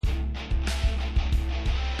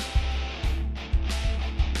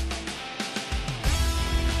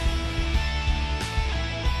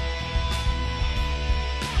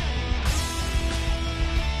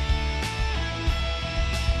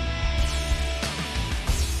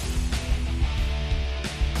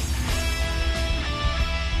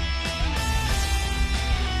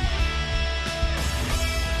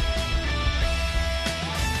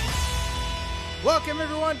Welcome,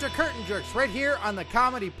 everyone, to Curtain Jerks, right here on the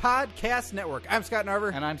Comedy Podcast Network. I'm Scott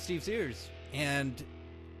Narver. And I'm Steve Sears. And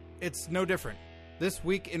it's no different. This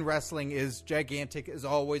week in wrestling is gigantic. As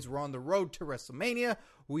always, we're on the road to WrestleMania.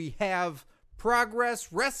 We have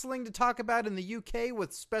Progress Wrestling to talk about in the UK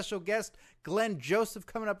with special guest Glenn Joseph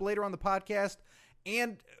coming up later on the podcast.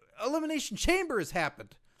 And Elimination Chamber has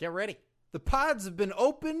happened. Get ready. The pods have been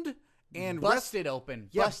opened and busted open.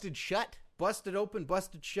 Yeah. Busted shut. Busted open,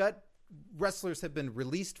 busted shut. Wrestlers have been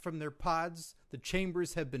released from their pods. The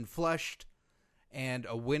chambers have been flushed. And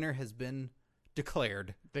a winner has been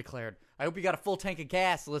declared. I hope you got a full tank of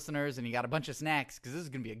gas, listeners, and you got a bunch of snacks, because this is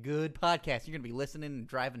going to be a good podcast. You're going to be listening and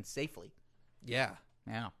driving safely. Yeah.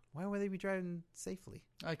 Yeah. Why would they be driving safely?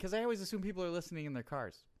 Because I always assume people are listening in their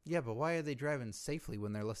cars. Yeah, but why are they driving safely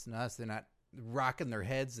when they're listening to us? They're not rocking their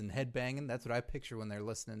heads and headbanging. That's what I picture when they're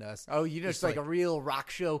listening to us. Oh, you know, it's like a real rock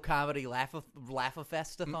show comedy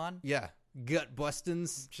laugh-a-festathon? Yeah. Gut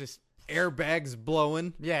bustings. Just airbags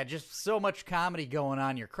blowing. Yeah, just so much comedy going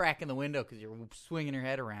on. You're cracking the window because you're swinging your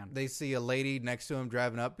head around. They see a lady next to them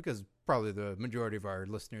driving up, because probably the majority of our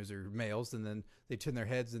listeners are males, and then they turn their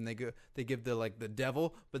heads and they give the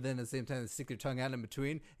devil, but then at the same time they stick their tongue out in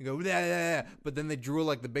between and go blah, blah, blah. But then they drool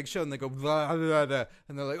like the Big Show and they go blah, blah, blah,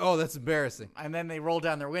 and they're like, oh, that's embarrassing. And then they roll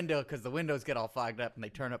down their window because the windows get all fogged up, and they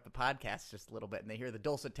turn up the podcast just a little bit, and they hear the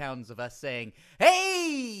dulcet tones of us saying,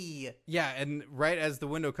 "Hey!" Yeah, and right as the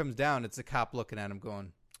window comes down, it's a cop looking at him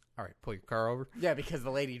going, all right, pull your car over. Yeah, because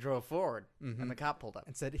the lady drove forward, and the cop pulled up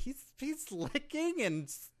and said, he's licking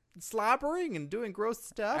and slobbering and doing gross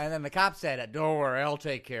stuff. And then the cop said, don't worry, I'll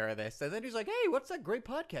take care of this. And then he's like, hey, what's that great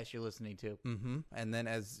podcast you're listening to? Mm-hmm. And then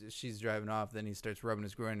as she's driving off, then he starts rubbing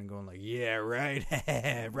his groin and going like, yeah, right,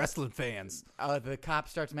 wrestling fans. The cop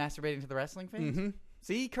starts masturbating to the wrestling fans? Mm-hmm.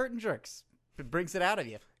 See, Curtain Jerks. It brings it out of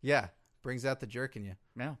you. Yeah, brings out the jerk in you.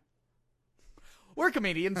 Yeah. We're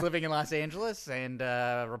comedians living in Los Angeles and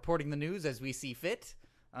reporting the news as we see fit.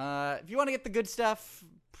 If you want to get the good stuff,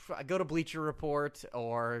 go to Bleacher Report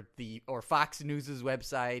or Fox News'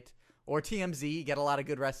 website or TMZ. Get a lot of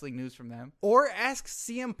good wrestling news from them. Or ask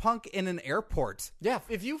CM Punk in an airport. Yeah,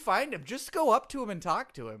 if you find him, just go up to him and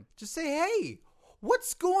talk to him. Just say, hey,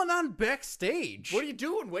 what's going on backstage? What are you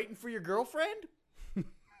doing, waiting for your girlfriend?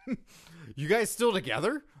 You guys still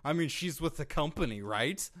together? I mean, she's with the company,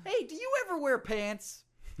 right? Hey, do you ever wear pants?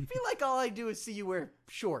 I feel like all I do is see you wear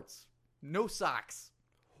shorts. No socks.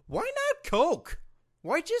 Why not Coke?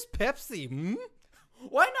 Why just Pepsi?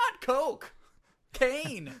 Why not Coke?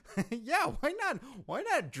 Cane. Yeah, why not? Why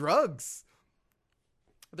not drugs?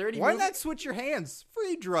 Are there any why not switch your hands?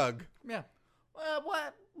 Free drug. Yeah.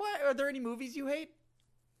 What? Are there any movies you hate?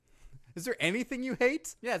 Is there anything you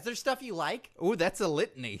hate? Yeah, is there stuff you like? Oh, that's a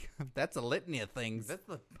litany. That's a litany of things. That's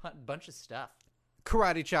a bunch of stuff.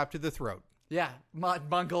 Karate chop to the throat. Yeah,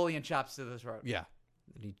 Mongolian chops to the throat. Yeah,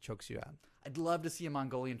 and he chokes you out. I'd love to see a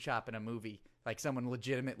Mongolian chop in a movie, like someone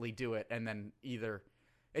legitimately do it, and then either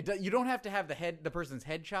you don't have to have the person's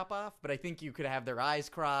head chop off, but I think you could have their eyes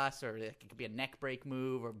cross, or it could be a neck break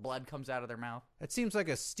move, or blood comes out of their mouth. That seems like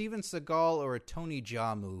a Steven Seagal or a Tony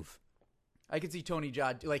Jaa move. I could see Tony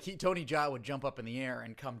Jaa, Tony Jaa would jump up in the air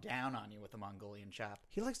and come down on you with a Mongolian chop.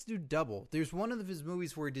 He likes to do double. There's one of his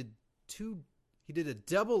movies where he did a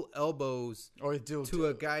double elbows to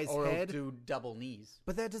a guy's head. Or do double knees.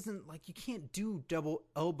 But that doesn't, you can't do double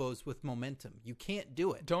elbows with momentum. You can't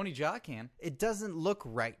do it. Tony Jaa can. It doesn't look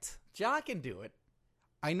right. Jaa can do it.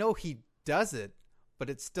 I know he does it, but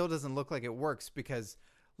it still doesn't look like it works, because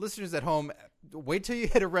listeners at home, wait till you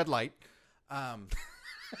hit a red light.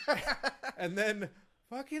 And then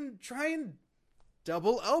fucking try and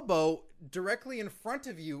double elbow directly in front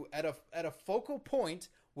of you at a focal point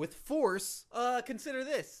with force. Consider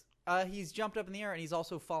this. He's jumped up in the air and he's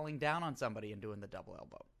also falling down on somebody and doing the double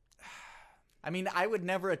elbow. I mean, I would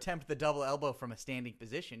never attempt the double elbow from a standing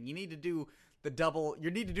position. You need to do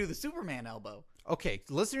the Superman elbow. Okay,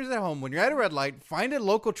 listeners at home, when you're at a red light, find a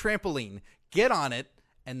local trampoline, get on it,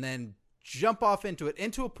 and then jump off into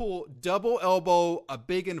a pool, double elbow a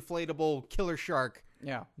big inflatable killer shark.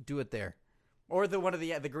 Yeah. Do it there. Or one of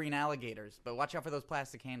the green alligators. But watch out for those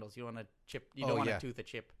plastic handles. You don't want to chip. You don't want to tooth a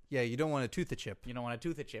chip. Yeah, you don't want to tooth a chip. You don't want to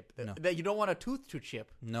tooth a chip. No. You don't want a tooth to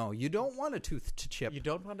chip. No, you don't want a tooth to chip. You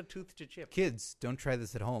don't want a tooth to chip. Kids, don't try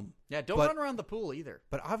this at home. Yeah, don't run around the pool either.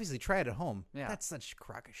 But obviously try it at home. Yeah. That's such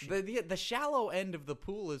crock of shit. The shallow end of the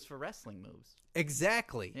pool is for wrestling moves.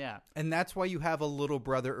 Exactly. Yeah. And that's why you have a little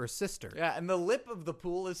brother or sister. Yeah, and the lip of the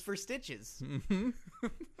pool is for stitches. Mm-hmm.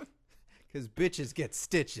 Because bitches get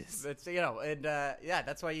stitches. That's, and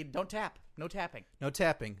that's why you don't tap. No tapping. No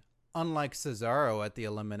tapping. Unlike Cesaro at the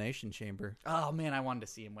Elimination Chamber. Oh man, I wanted to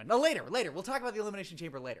see him win. No, later. We'll talk about the Elimination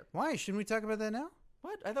Chamber later. Why? Shouldn't we talk about that now?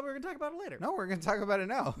 What? I thought we were going to talk about it later. No, we're going to talk about it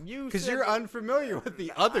now. Because said- you're unfamiliar with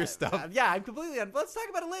the other stuff. Yeah, I'm completely Let's talk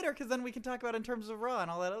about it later, because then we can talk about it in terms of Raw and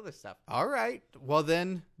all that other stuff. All right. Well,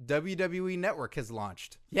 then, WWE Network has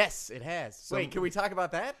launched. Yes, it has. Wait, can we talk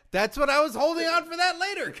about that? That's what I was holding on for that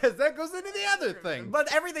later, because that goes into the other thing.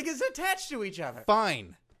 But everything is attached to each other.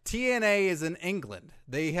 Fine. TNA is in England.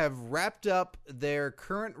 They have wrapped up their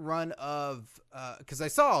current run of, because I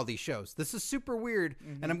saw all these shows. This is super weird,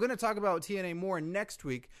 and I'm going to talk about TNA more next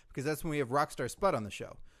week, because that's when we have Rockstar Spud on the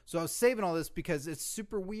show. So I was saving all this because it's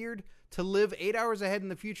super weird to live 8 hours ahead in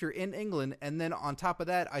the future in England, and then on top of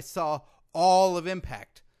that, I saw all of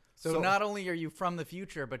Impact. So not only are you from the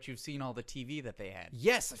future, but you've seen all the TV that they had.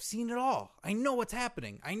 Yes, I've seen it all. I know what's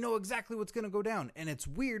happening. I know exactly what's going to go down. And it's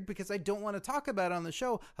weird because I don't want to talk about it on the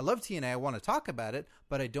show. I love TNA. I want to talk about it,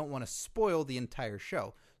 but I don't want to spoil the entire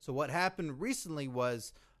show. So what happened recently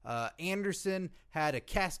was Anderson had a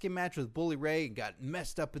casket match with Bully Ray and got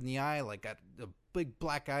messed up in the eye, like got a big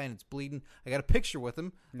black eye and it's bleeding. I got a picture with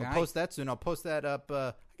him. I'll post that soon. I'll post that up.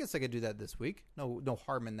 I guess I could do that this week. No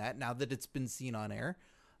harm in that now that it's been seen on air.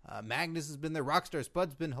 Magnus has been there. Rockstar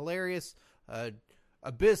Spud's been hilarious.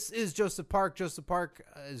 Abyss is Joseph Park. Joseph Park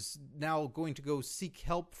is now going to go seek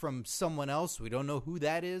help from someone else. We don't know who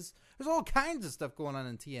that is. There's all kinds of stuff going on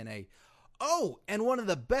in TNA. Oh, and one of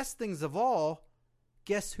the best things of all,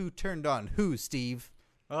 guess who turned on who, Steve?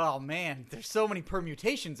 Oh, man. There's so many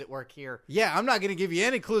permutations at work here. Yeah, I'm not going to give you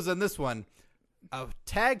any clues on this one. A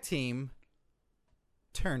tag team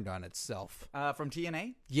turned on itself. From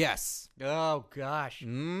TNA? Yes. Oh, gosh.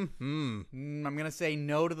 Mm-hmm. I'm going to say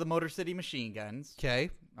no to the Motor City Machine Guns. Okay.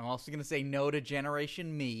 I'm also going to say no to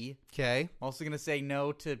Generation Me. Okay. I'm also going to say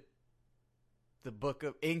no to the Book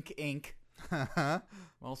of Inc. I'm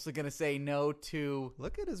also going to say no to...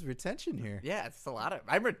 Look at his retention here. Yeah, it's a lot of...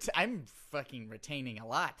 I'm fucking retaining a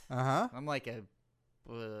lot. Uh-huh. I'm like a...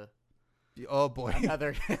 Oh boy!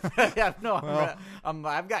 Another, yeah, no, Well,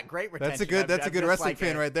 I've got great retention. That's a good wrestling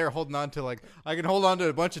fan right there, holding on to I can hold on to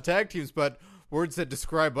a bunch of tag teams, but words that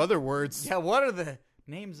describe other words. Yeah, what are the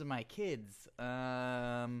names of my kids?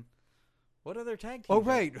 What other tag teams? Oh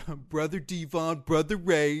right, Brother Devon, Brother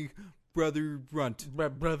Ray, Brother Runt,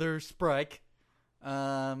 Brother Sprike,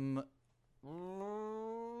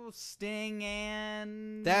 Sting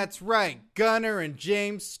and that's right, Gunner and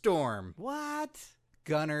James Storm. What?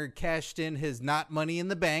 Gunner cashed in his not money in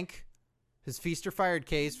the bank, his feast or fired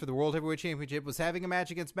case for the World Heavyweight Championship, was having a match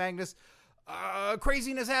against Magnus.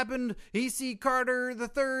 Craziness happened. EC Carter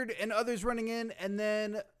III and others running in, and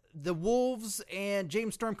then the Wolves and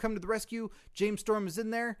James Storm come to the rescue. James Storm is in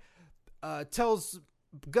there, tells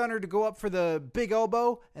Gunner to go up for the big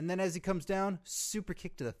elbow, and then as he comes down, super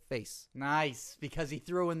kick to the face. Nice, because he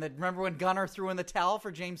threw in the... Remember when Gunner threw in the towel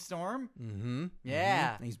for James Storm? Mm-hmm.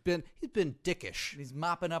 Yeah. Mm-hmm. He's been dickish. He's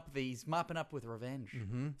mopping up with revenge.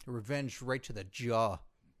 Mm-hmm. Revenge right to the jaw.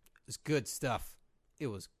 It's good stuff. It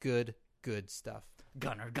was good stuff.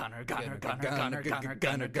 Gunner. That's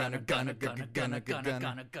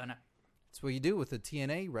what you do with a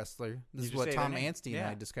TNA wrestler. This is what Tom Anstey and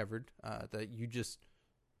I discovered, that you just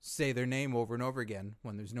say their name over and over again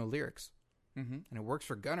when there's no lyrics. Mm-hmm. And it works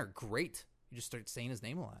for Gunner. Great. You just start saying his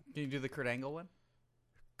name a lot. Can you do the Kurt Angle one?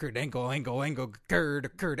 Kurt Angle, Kurt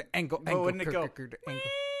Angle, Oh, wouldn't it go? Kurt Angle.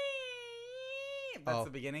 That's the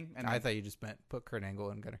beginning. And I thought you just meant put Kurt Angle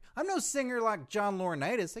and Gunner. I'm no singer like John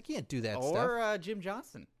Laurinaitis. I can't do that stuff. Or Jim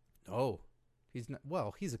Johnson. Oh, he's not.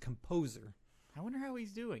 Well, he's a composer. I wonder how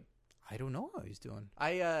he's doing. I don't know how he's doing.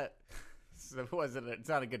 It's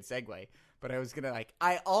not a good segue, but I was gonna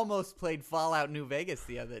I almost played Fallout New Vegas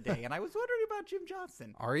the other day, and I was wondering about Jim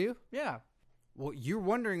Johnson. Are you? Yeah. Well, you're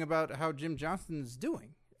wondering about how Jim Johnson's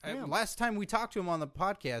doing. Yeah. Last time we talked to him on the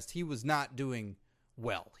podcast, he was not doing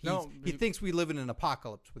well. He thinks we live in an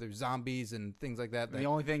apocalypse where there's zombies and things like that. The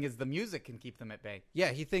only thing is the music can keep them at bay.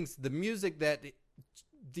 Yeah, he thinks the music that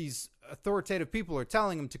these authoritative people are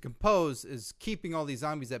telling him to compose is keeping all these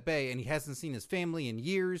zombies at bay, and he hasn't seen his family in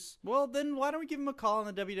years. Well, then why don't we give him a call on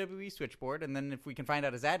the WWE switchboard, and then if we can find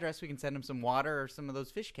out his address, we can send him some water or some of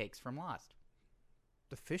those fish cakes from Lost.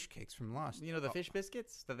 The fish cakes from Lost. You know, the fish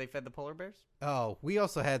biscuits that they fed the polar bears? Oh, we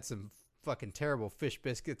also had some fucking terrible fish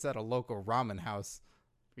biscuits at a local ramen house.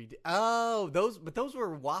 Those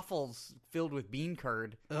were waffles filled with bean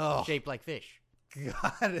curd shaped like fish.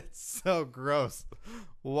 God, it's so gross.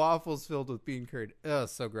 Waffles filled with bean curd. Ugh,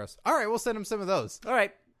 so gross. All right, we'll send him some of those. All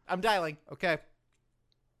right, I'm dialing. Okay.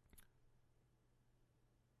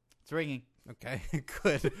 It's ringing. Okay,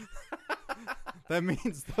 good. That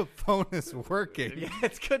means the phone is working. Yeah,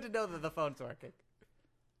 it's good to know that the phone's working.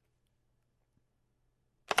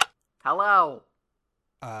 Hello.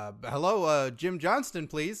 Hello, Jim Johnston,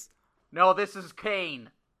 please. No, this is Kane.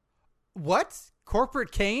 What?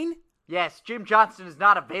 Corporate Kane? Yes, Jim Johnston is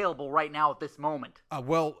not available right now at this moment.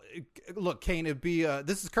 Well, look, Kane, it'd be,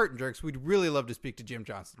 this is Curtain Jerks. We'd really love to speak to Jim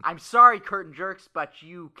Johnston. I'm sorry, Curtain Jerks, but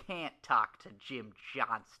you can't talk to Jim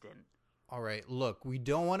Johnston. All right, look, we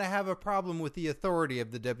don't want to have a problem with the authority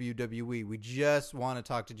of the WWE. We just want to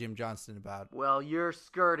talk to Jim Johnston about. Well, you're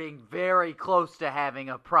skirting very close to having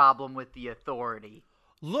a problem with the authority.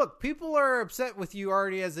 Look, people are upset with you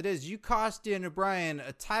already as it is. You cost Daniel Bryan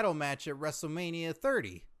a title match at WrestleMania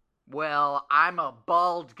 30. Well, I'm a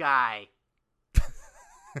bald guy.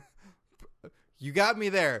 You got me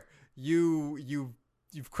there.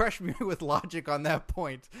 You've crushed me with logic on that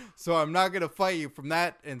point, so I'm not going to fight you from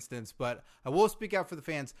that instance, but I will speak out for the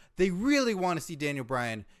fans. They really want to see Daniel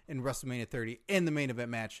Bryan in WrestleMania 30 in the main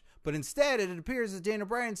event match, but instead it appears that Daniel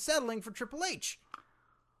Bryan's settling for Triple H.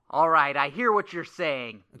 All right, I hear what you're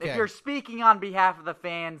saying. Okay. If you're speaking on behalf of the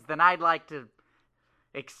fans, then I'd like to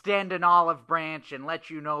extend an olive branch and let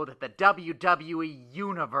you know that the WWE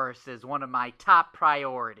Universe is one of my top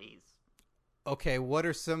priorities. Okay, what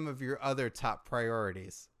are some of your other top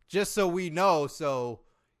priorities? Just so we know,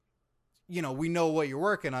 we know what you're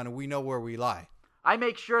working on and we know where we lie. I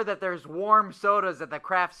make sure that there's warm sodas at the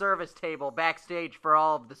craft service table backstage for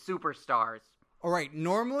all of the superstars. All right,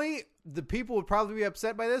 normally the people would probably be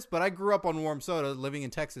upset by this, but I grew up on warm soda living in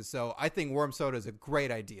Texas, so I think warm soda is a great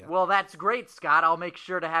idea. Well, that's great, Scott. I'll make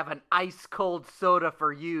sure to have an ice-cold soda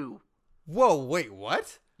for you. Whoa, wait,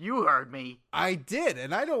 what? You heard me. I did,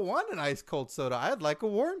 and I don't want an ice-cold soda. I'd like a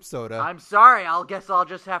warm soda. I'm sorry. Guess I'll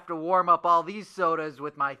just have to warm up all these sodas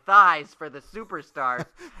with my thighs for the superstars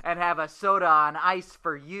and have a soda on ice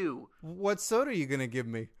for you. What soda are you going to give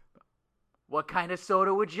me? What kind of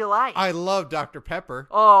soda would you like? I love Dr. Pepper.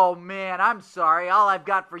 Oh, man, I'm sorry. All I've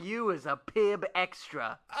got for you is a Pib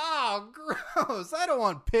Extra. Oh, gross. I don't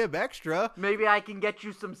want Pib Extra. Maybe I can get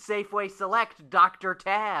you some Safeway Select Dr.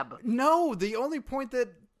 Tab. No, the only point that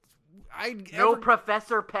No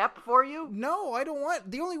Professor Pep for you? No, I don't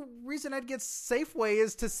want. The only reason I'd get Safeway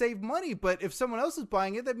is to save money, but if someone else is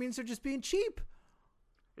buying it, that means they're just being cheap.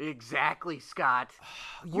 Exactly, Scott.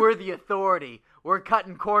 We're the authority. We're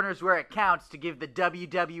cutting corners where it counts to give the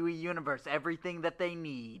WWE Universe everything that they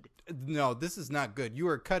need. No, this is not good. You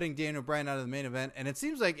are cutting Daniel Bryan out of the main event, and it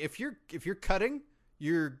seems like if you're cutting,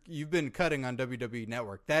 you've been cutting on WWE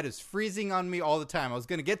Network. That is freezing on me all the time. I was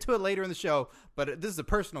going to get to it later in the show, but this is a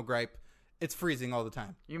personal gripe. It's freezing all the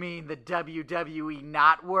time. You mean the WWE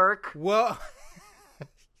not work? Well,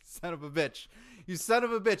 son of a bitch. You son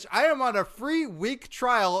of a bitch. I am on a free week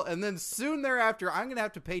trial, and then soon thereafter, I'm going to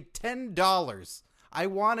have to pay $10. I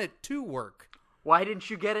want it to work. Why didn't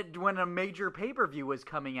you get it when a major pay-per-view was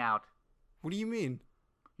coming out? What do you mean?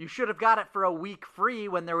 You should have got it for a week free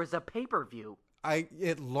when there was a pay-per-view.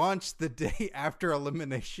 It launched the day after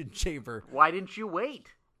Elimination Chamber. Why didn't you wait?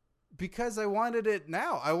 Because I wanted it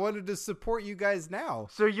now. I wanted to support you guys now.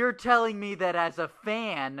 So you're telling me that as a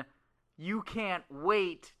fan, you can't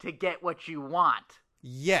wait to get what you want?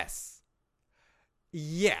 Yes.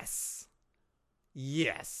 Yes.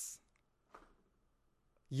 Yes.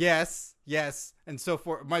 Yes. Yes. And so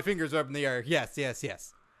forth. My fingers are up in the air. Yes, yes,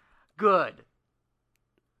 yes. Good.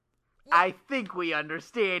 I think we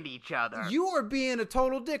understand each other. You are being a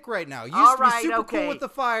total dick right now. You All used to right, be super okay. cool with the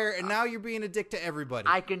fire, and now you're being a dick to everybody.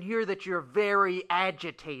 I can hear that you're very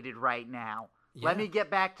agitated right now. Yeah. Let me get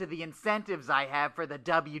back to the incentives I have for the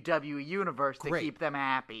WWE Universe to Great. keep them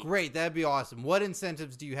happy. Great, that'd be awesome. What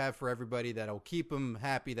incentives do you have for everybody that'll keep them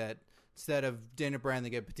happy that instead of Daniel Bryan, they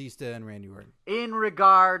get Batista and Randy Orton? In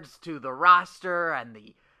regards to the roster and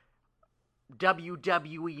the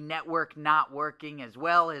WWE Network not working, as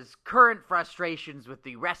well as current frustrations with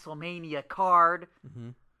the WrestleMania card,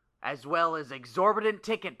 as well as exorbitant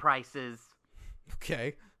ticket prices,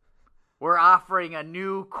 Okay. we're offering a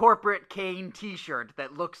new Corporate Kane t-shirt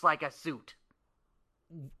that looks like a suit.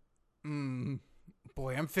 Boy,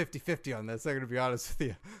 I'm 50-50 on this. I'm going to be honest with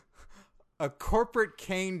you. A Corporate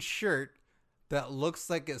Kane shirt that looks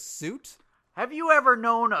like a suit? Have you ever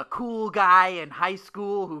known a cool guy in high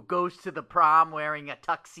school who goes to the prom wearing a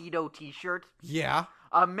tuxedo t-shirt? Yeah.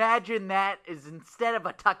 Imagine that is instead of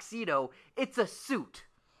a tuxedo, it's a suit.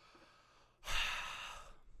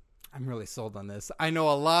 I'm really sold on this. I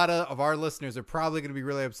know a lot of our listeners are probably going to be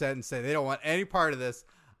really upset and say they don't want any part of this.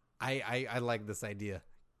 I like this idea.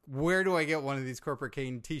 Where do I get one of these Corporate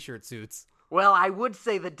Kane t-shirt suits? Well, I would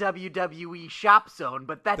say the WWE Shop Zone,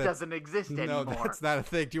 but that doesn't exist anymore. No, that's not a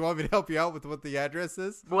thing. Do you want me to help you out with what the address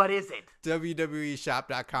is? What is it?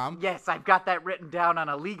 WWEshop.com. Yes, I've got that written down on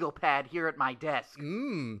a legal pad here at my desk.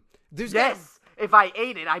 Yes. If I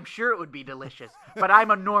ate it, I'm sure it would be delicious. But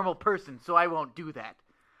I'm a normal person, so I won't do that.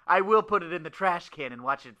 I will put it in the trash can and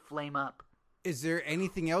watch it flame up. Is there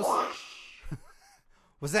anything else?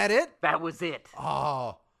 Was that it? That was it.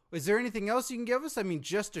 Oh. Is there anything else you can give us? I mean,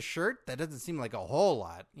 just a shirt? That doesn't seem like a whole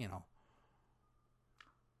lot,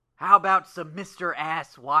 How about some Mr.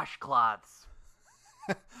 Ass washcloths?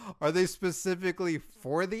 Are they specifically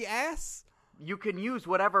for the ass? You can use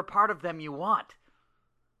whatever part of them you want,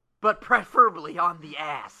 but preferably on the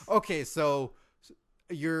ass. Okay, so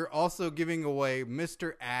you're also giving away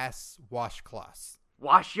Mr. Ass washcloths.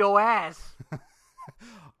 Wash your ass.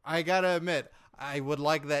 I gotta admit, I would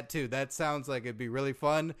like that too. That sounds like it'd be really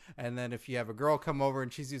fun. And then if you have a girl come over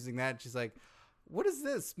and she's using that, she's like, what is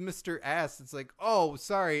this, Mr. Ass? It's like, oh,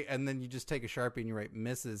 sorry. And then you just take a Sharpie and you write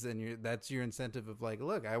Mrs. And that's your incentive of like,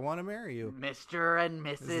 look, I want to marry you. Mr. and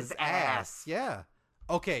Mrs. Ass. Yeah.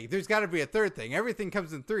 Okay, there's got to be a third thing. Everything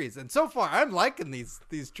comes in threes. And so far, I'm liking these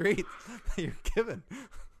treats that you're giving.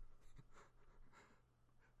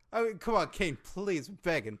 I mean, come on, Kane, please, I'm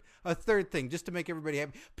begging. A third thing, just to make everybody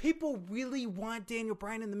happy. People really want Daniel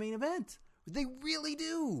Bryan in the main event. They really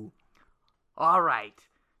do. All right.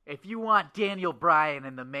 If you want Daniel Bryan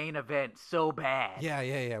in the main event so bad. Yeah.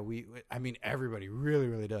 I mean, everybody really,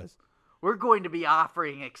 really does. We're going to be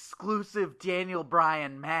offering exclusive Daniel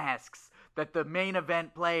Bryan masks that the main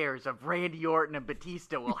event players of Randy Orton and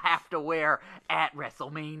Batista will have to wear at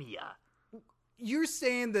WrestleMania. You're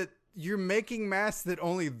saying that you're making masks that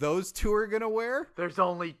only those two are going to wear? There's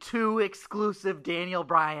only 2 exclusive Daniel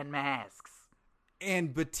Bryan masks.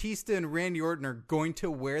 And Batista and Randy Orton are going to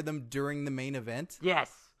wear them during the main event?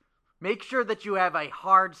 Yes. Make sure that you have a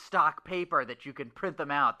hard stock paper that you can print them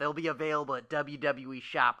out. They'll be available at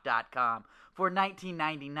WWEshop.com. For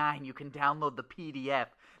 $19.99, you can download the PDF,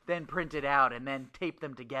 then print it out, and then tape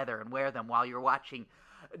them together and wear them while you're watching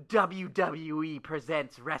WWE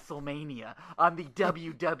Presents WrestleMania on the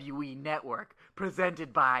WWE Network,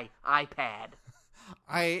 presented by iPad.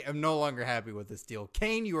 I am no longer happy with this deal.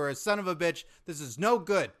 Kane, you are a son of a bitch. This is no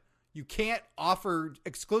good. You can't offer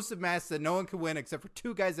exclusive masks that no one can win except for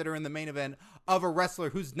 2 guys that are in the main event of a wrestler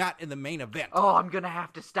who's not in the main event. Oh, I'm going to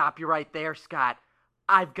have to stop you right there, Scott.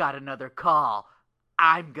 I've got another call.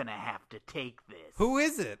 I'm going to have to take this. Who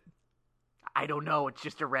is it? I don't know. It's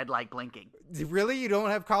just a red light blinking. Really? You don't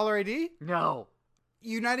have caller ID? No.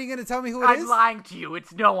 You're not even going to tell me who it is? I'm lying to you.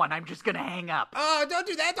 It's no one. I'm just going to hang up. Oh, don't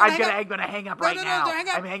do that. I'm going to hang up right now. Don't hang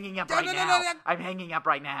up. I'm hanging up right now. I'm hanging up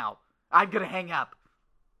right now. I'm going to hang up.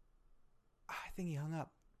 I think he hung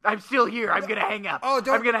up. I'm still here. I'm going to hang up. Oh,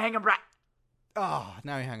 don't. I'm going to hang up right. Oh,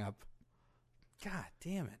 now he hung up. God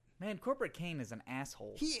damn it. Man, Corporate Kane is an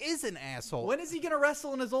asshole. He is an asshole. When is he going to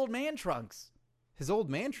wrestle in his old man trunks? His old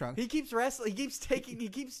man trunk? He keeps wrestling. He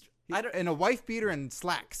keeps... And a wife beater and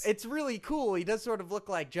slacks. It's really cool. He does sort of look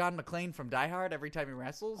like John McClane from Die Hard every time he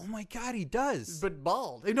wrestles. Oh my God, he does. But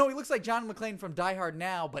bald. No, he looks like John McClane from Die Hard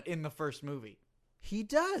now, but in the first movie. He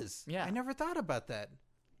does. Yeah. I never thought about that.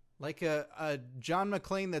 Like a John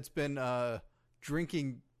McClane that's been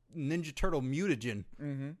drinking Ninja Turtle mutagen.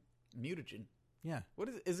 Mm-hmm. Mutagen? Yeah. What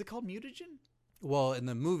is it called mutagen? Well, in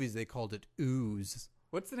the movies they called it ooze.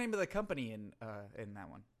 What's the name of the company in that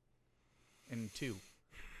one? In 2.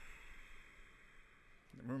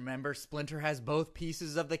 Remember, Splinter has both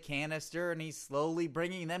pieces of the canister, and he's slowly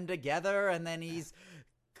bringing them together, and then he's...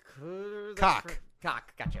 Cock.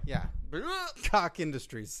 Gotcha. Yeah. Cock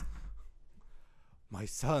Industries. My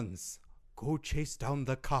sons, go chase down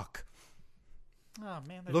the cock. Oh,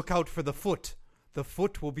 man. Look out for the foot. The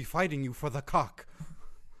foot will be fighting you for the cock.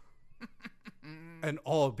 And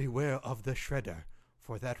all beware of the shredder,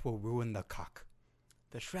 for that will ruin the cock.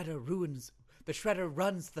 The shredder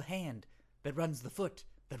runs the hand that runs the foot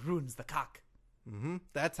that ruins the cock. Mm-hmm.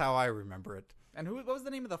 That's how I remember it. And what was the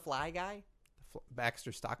name of the fly guy?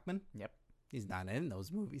 Baxter Stockman? Yep. He's not in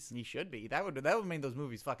those movies. He should be. That would make those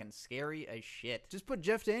movies fucking scary as shit. Just put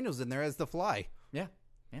Jeff Daniels in there as the fly. Yeah.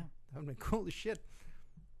 That would be cool as shit.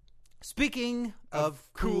 Speaking of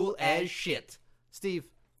cool as shit, Steve,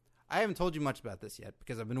 I haven't told you much about this yet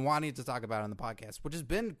because I've been wanting to talk about it on the podcast, which has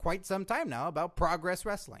been quite some time now, about Progress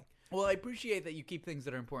Wrestling. Well, I appreciate that you keep things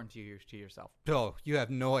that are important to yourself. Oh, you have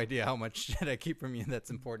no idea how much shit I keep from you that's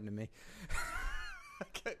important to me.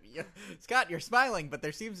 Scott, you're smiling, but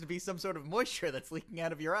there seems to be some sort of moisture that's leaking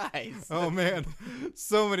out of your eyes. Oh, man.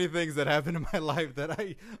 So many things that happen in my life that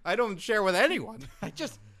I don't share with anyone. I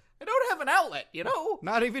just I don't have an outlet, you know?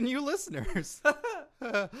 Not even you listeners.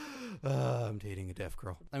 I'm dating a deaf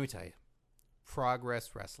girl. Let me tell you.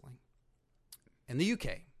 Progress Wrestling. In the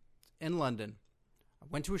UK, in London, I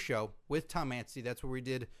went to a show with Tom Mancy. That's where we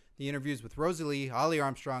did the interviews with Rosie Lee, Ollie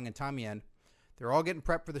Armstrong, and Tommy Yen. They're all getting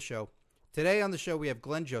prepped for the show. Today on the show, we have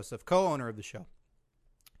Glenn Joseph, co-owner of the show.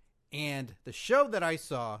 And the show that I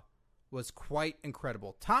saw was quite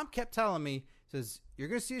incredible. Tom kept telling me, says, you're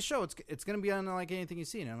going to see a show. It's going to be unlike anything you've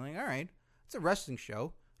seen. And I'm like, all right, it's a wrestling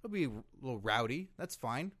show. It'll be a little rowdy. That's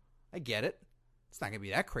fine. I get it. It's not going to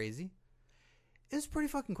be that crazy. It was pretty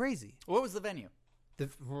fucking crazy. What was the venue?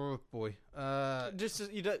 Oh, boy.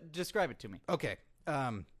 Describe it to me. Okay.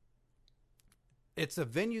 It's a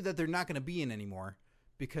venue that they're not going to be in anymore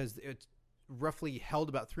because it's roughly held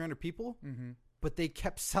about 300 people, but they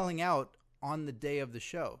kept selling out on the day of the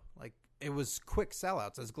show. Like, it was quick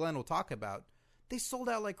sellouts, as Glenn will talk about. They sold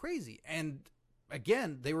out like crazy. And,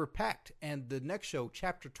 again, they were packed. And the next show,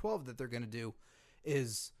 Chapter 12, that they're going to do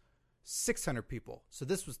is 600 people. So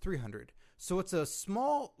this was 300. So it's a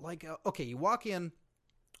small, okay, you walk in.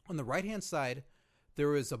 On the right-hand side,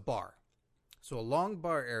 there is a bar. So a long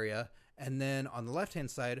bar area. And then on the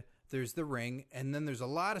left-hand side, there's the ring. And then there's a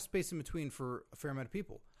lot of space in between for a fair amount of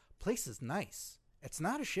people. Place is nice. It's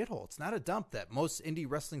not a shithole. It's not a dump that most indie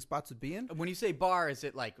wrestling spots would be in. When you say bar, is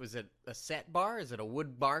it was it a set bar? Is it a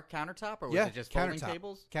wood bar countertop? Or was it just folding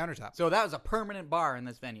tables? Countertop. So that was a permanent bar in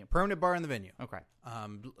this venue. Permanent bar in the venue. Okay.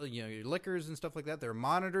 Your liquors and stuff like that. There are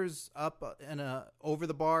monitors up over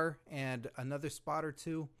the bar and another spot or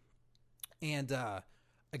two. And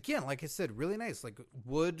again, like I said, really nice. Like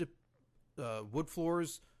wood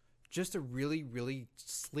floors. Just a really, really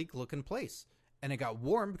sleek looking place. And it got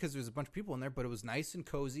warm because there was a bunch of people in there, but it was nice and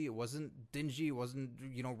cozy. It wasn't dingy. It wasn't,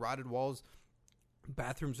 rotted walls.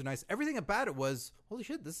 Bathrooms are nice. Everything about it was, holy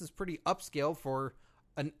shit, this is pretty upscale for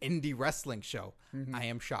an indie wrestling show. Mm-hmm. I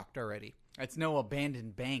am shocked already. It's no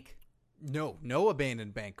abandoned bank. No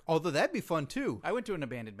abandoned bank. Although that'd be fun too. I went to an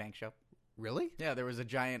abandoned bank show. Really? Yeah, there was a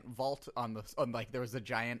giant vault there was a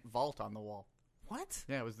giant vault on the wall. What?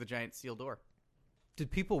 Yeah, it was the giant steel door. Did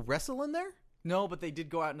people wrestle in there? No, but they did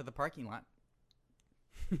go out into the parking lot.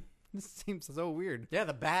 This seems so weird. Yeah,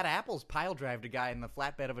 the Bad Apples pile drived a guy in the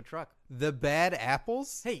flatbed of a truck. The Bad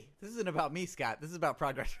Apples? Hey, this isn't about me, Scott. This is about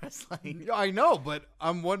Progress Wrestling. I know, but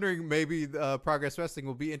I'm wondering maybe Progress Wrestling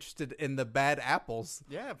will be interested in the Bad Apples.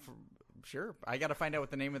 Yeah, sure. I got to find out what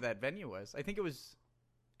the name of that venue was. I think it was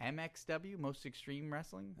MXW, Most Extreme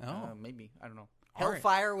Wrestling. Oh. Maybe. I don't know.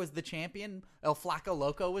 Hellfire was the champion. El Flaco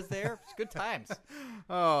Loco was there. It's good times.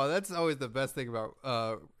 Oh, that's always the best thing about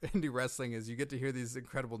indie wrestling is you get to hear these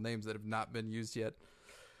incredible names that have not been used yet.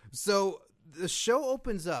 So the show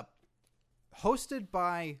opens up, hosted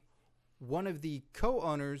by one of the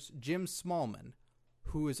co-owners, Jim Smallman,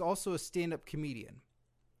 who is also a stand-up comedian.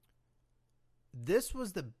 This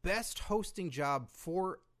was the best hosting job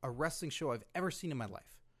for a wrestling show I've ever seen in my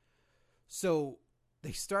life. So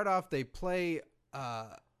they start off, they play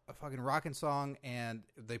a fucking rockin' song, and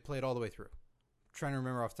they play it all the way through. I'm trying to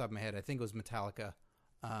remember off the top of my head. I think it was Metallica.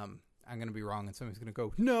 I'm going to be wrong, and somebody's going to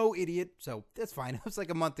go, no, idiot. So that's fine. It was like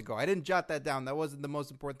a month ago. I didn't jot that down. That wasn't the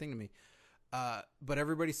most important thing to me. But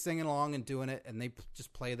everybody's singing along and doing it, and they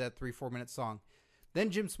just play that 3-4 minute song. Then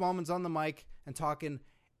Jim Smallman's on the mic and talking,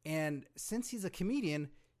 and since he's a comedian,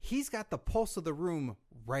 he's got the pulse of the room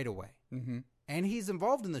right away. Mm-hmm. And he's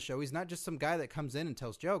involved in the show. He's not just some guy that comes in and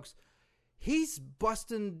tells jokes. He's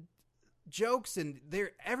busting jokes, and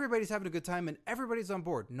everybody's having a good time, and everybody's on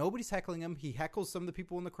board. Nobody's heckling him. He heckles some of the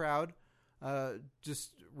people in the crowd,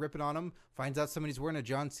 just ripping on him. Finds out somebody's wearing a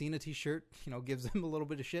John Cena t-shirt, gives him a little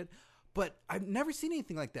bit of shit. But I've never seen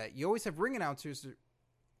anything like that. You always have ring announcers,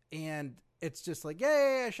 and it's just like,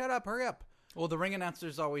 yeah, shut up, hurry up. Well, the ring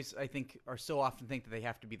announcers always, I think, are so often think that they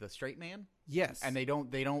have to be the straight man. Yes. And they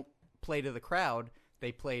don't play to the crowd.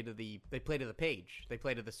 They play to the page. They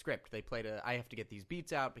play to the script. They play to, I have to get these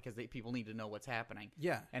beats out because people need to know what's happening.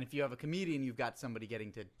 Yeah. And if you have a comedian, you've got somebody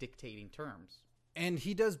getting to dictating terms. And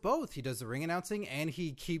he does both. He does the ring announcing, and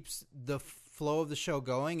he keeps the flow of the show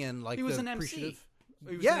going. And he was an MC.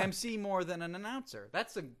 He was an MC more than an announcer.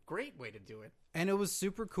 That's a great way to do it. And it was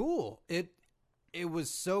super cool. It was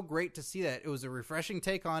so great to see that. It was a refreshing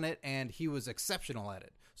take on it, and he was exceptional at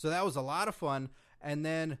it. So that was a lot of fun. And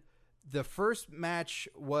then the first match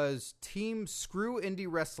was Team Screw Indie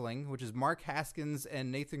Wrestling, which is Mark Haskins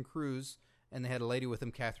and Nathan Cruz, and they had a lady with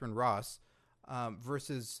him, Catherine Ross,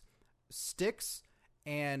 versus Styx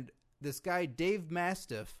and this guy, Dave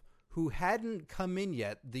Mastiff, who hadn't come in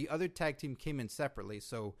yet. The other tag team came in separately,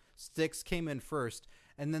 so Styx came in first,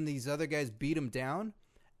 and then these other guys beat him down.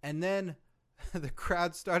 And then the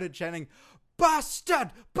crowd started chanting,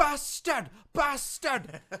 "Bastard! Bastard!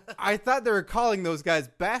 Bastard!" I thought they were calling those guys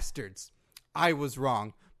bastards. I was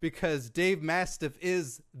wrong, because Dave Mastiff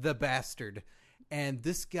is the bastard. And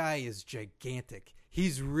this guy is gigantic.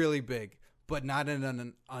 He's really big, but not in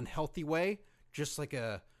an unhealthy way. Just like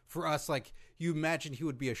for us, like you imagine he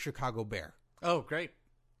would be a Chicago Bear. Oh, great.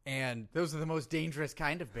 And Those are the most dangerous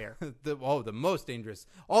kind of bear. the most dangerous.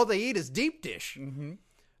 All they eat is deep dish. Mm-hmm.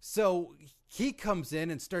 So he comes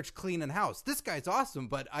in and starts cleaning house. This guy's awesome,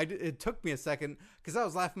 but it took me a second because I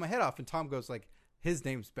was laughing my head off. And Tom goes like, "His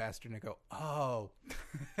name's Bastard." And I go, "Oh."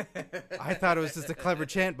 I thought it was just a clever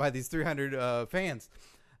chant by these 300 fans.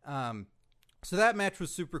 So that match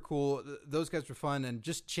was super cool. Those guys were fun, and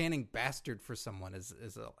just chanting "Bastard" for someone is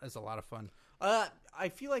a lot of fun. I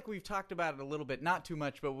feel like we've talked about it a little bit, not too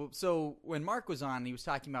much, but so when Mark was on, he was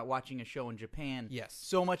talking about watching a show in Japan. Yes.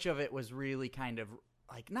 So much of it was really kind of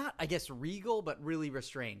like not, I guess, regal, but really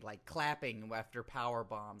restrained, like clapping after power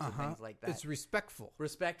bombs and things like that. It's respectful.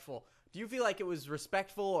 Respectful. Do you feel like it was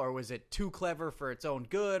respectful, or was it too clever for its own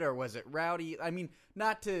good, or was it rowdy? I mean,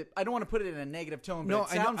 I don't want to put it in a negative tone, but No, it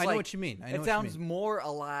sounds I know what you mean. It sounds more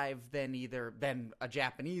alive than than a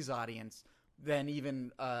Japanese audience, than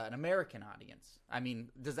even an American audience. I mean,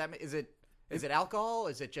 is it alcohol?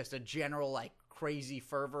 Is it just a general like crazy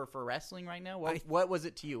fervor for wrestling right now? What was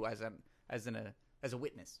it to you as a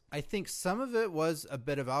witness? I think some of it was a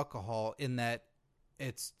bit of alcohol in that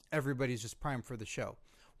everybody's just primed for the show.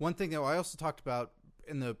 One thing that I also talked about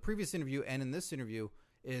in the previous interview and in this interview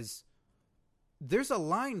is there's a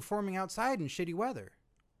line forming outside in shitty weather.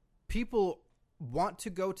 People want to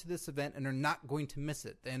go to this event and are not going to miss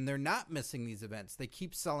it. And they're not missing these events. They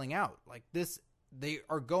keep selling out. Like this, they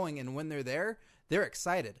are going, and when they're there, they're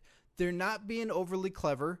excited. They're not being overly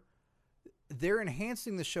clever. They're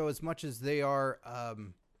enhancing the show as much as they are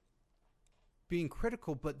being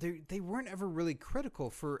critical, but they weren't ever really critical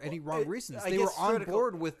for any wrong reasons. They were on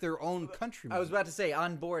board with their own countrymen. I was about to say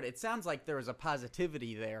on board. It sounds like there was a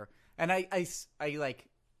positivity there, and I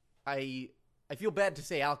feel bad to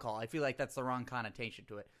say alcohol. I feel like that's the wrong connotation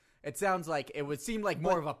to it. It sounds like it would seem like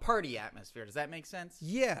more of a party atmosphere. Does that make sense?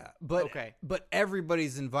 Yeah, but okay. But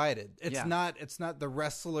everybody's invited. It's not the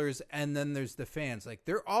wrestlers and then there's the fans. Like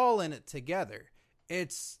they're all in it together.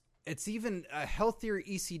 It's even a healthier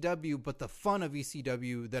ECW, but the fun of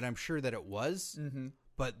ECW that I'm sure that it was. Mm-hmm.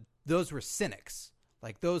 But those were cynics.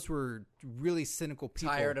 Like those were really cynical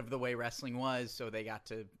people. Tired of the way wrestling was, so they got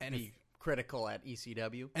to be critical at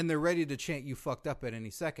ECW. And they're ready to chant "you fucked up" at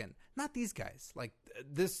any second. Not these guys. Like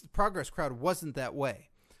this Progress crowd wasn't that way.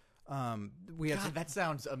 That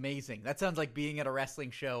sounds amazing. That sounds like being at a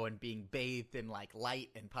wrestling show and being bathed in like light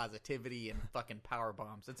and positivity and fucking power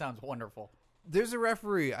bombs. It sounds wonderful. There's a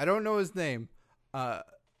referee, I don't know his name,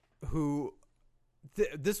 who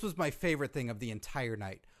this was my favorite thing of the entire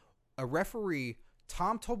night. A referee,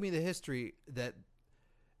 Tom told me the history that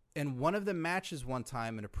in one of the matches one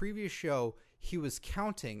time in a previous show, he was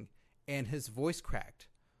counting and his voice cracked.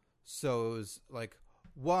 So it was like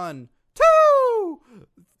 1, 2,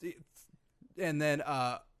 and then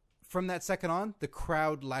from that second on, the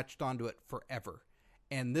crowd latched onto it forever.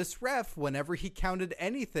 And this ref, whenever he counted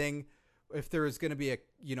anything, if there was going to be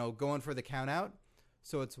going for the count out,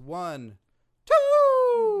 so it's 1,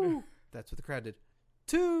 2. That's what the crowd did.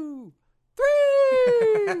 2,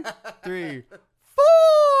 3, 3,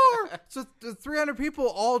 4. So the 300 people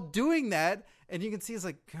all doing that, and you can see it's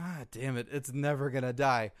like, God damn it, it's never gonna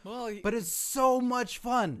die. Well, but it's so much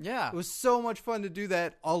fun. Yeah, it was so much fun to do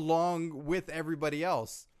that along with everybody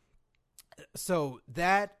else. So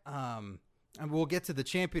that, and we'll get to the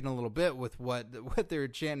champion a little bit with what they're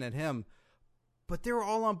chanting at him. But they were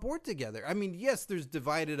all on board together. I mean, yes, there's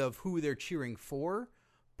divided of who they're cheering for,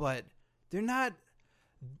 but they're not.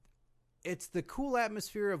 It's the cool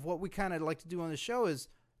atmosphere of what we kind of like to do on the show is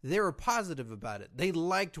they were positive about it. They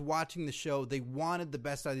liked watching the show. They wanted the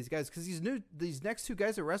best out of these guys because these next two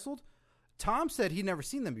guys that wrestled, Tom said he'd never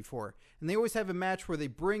seen them before. And they always have a match where they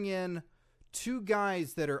bring in two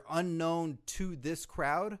guys that are unknown to this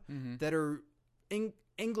crowd that are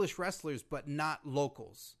English wrestlers but not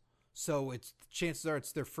locals. So chances are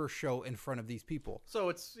it's their first show in front of these people. So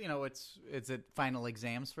is it final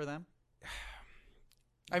exams for them?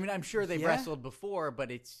 I mean, I'm sure they've wrestled before, but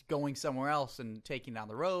it's going somewhere else and taking down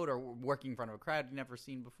the road or working in front of a crowd you've never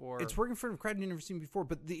seen before. It's working in front of a crowd you've never seen before.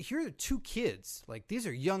 But here are two kids. Like, these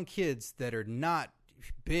are young kids that are not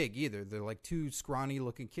big either. They're like two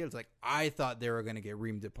scrawny-looking kids. Like, I thought they were going to get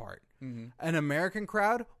reamed apart. Mm-hmm. An American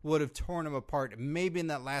crowd would have torn them apart. Maybe in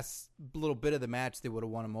that last little bit of the match, they would have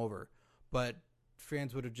won them over. But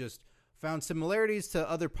fans would have just found similarities to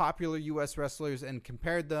other popular U.S. wrestlers and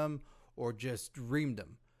compared them or just dreamed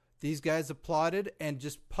them. These guys applauded and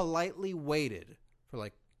just politely waited for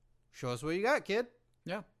like, show us what you got, kid.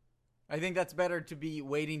 Yeah. I think that's better to be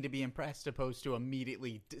waiting to be impressed opposed to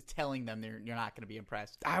immediately telling them you're not going to be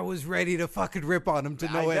impressed. I was ready to fucking rip on him to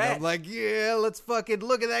I no end. bet. I'm like, yeah, let's fucking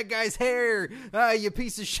look at that guy's hair. You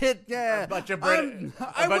piece of shit. Yeah. A bunch of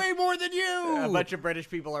I weigh more than you. A bunch of British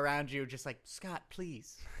people around you just like, Scott,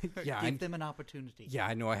 please. Yeah, Give them an opportunity. Yeah,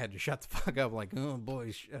 I know I had to shut the fuck up. Like, oh,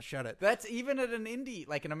 boy, shut it. That's even at an indie,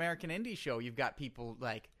 like an American indie show, you've got people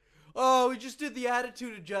like, oh, we just did the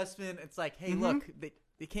attitude adjustment. It's like, hey, look,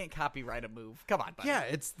 they can't copyright a move. Come on, buddy.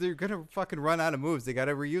 Yeah, they're going to fucking run out of moves. They got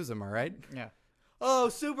to reuse them, all right? Yeah. Oh,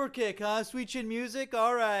 super kick, huh? Sweet chin music?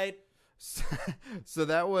 All right. So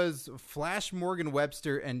that was Flash Morgan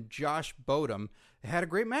Webster and Josh Bodum. They had a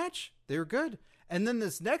great match. They were good. And then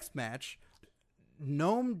this next match,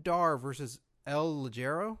 Noam Dar versus El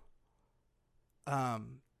Ligero.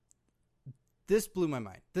 This blew my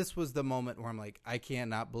mind. This was the moment where I'm like, I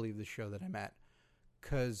cannot believe the show that I'm at.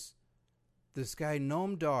 Because this guy,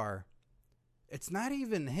 Noam Dar, it's not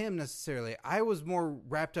even him necessarily. I was more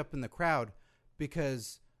wrapped up in the crowd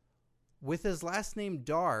because with his last name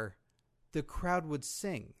Dar, the crowd would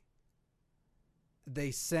sing.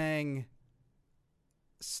 They sang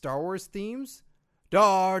Star Wars themes.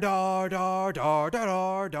 Dar, dar, dar, dar,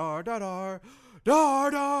 dar, dar, dar, dar, dar,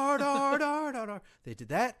 dar, dar, dar, dar, dar, dar. They did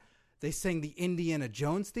that. They sang the Indiana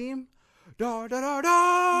Jones theme. Dar, dar, dar,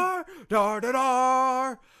 dar, dar, dar,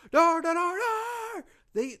 dar, dar, dar, dar, dar.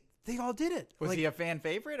 They all did it. Was like, he a fan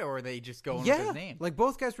favorite, or were they just going with his name? Like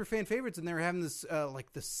both guys were fan favorites, and they were having this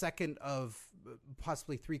like the second of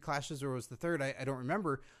possibly 3 clashes, or was the third? I don't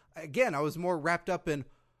remember. Again, I was more wrapped up in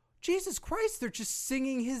Jesus Christ. They're just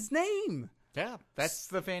singing his name. Yeah, that's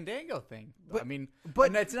the Fandango thing. But- I mean, but-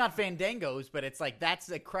 and it's not Fandangos, but it's like that's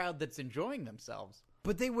a crowd that's enjoying themselves.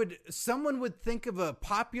 But someone would think of a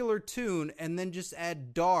popular tune and then just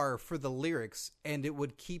add Dar for the lyrics, and it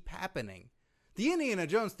would keep happening. The Indiana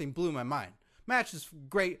Jones theme blew my mind. Match is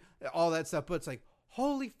great, all that stuff, but it's like,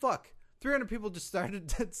 holy fuck. 300 people just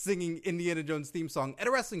started singing Indiana Jones theme song at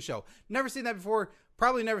a wrestling show. Never seen that before.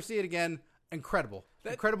 Probably never see it again. Incredible.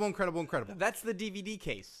 Incredible. That's the DVD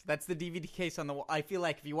case. That's the DVD case on the wall. I feel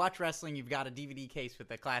like if you watch wrestling, you've got a DVD case with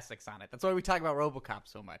the classics on it. That's why we talk about RoboCop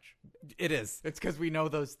so much. It is. It's because we know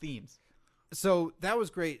those themes. So that was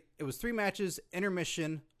great. It was 3 matches,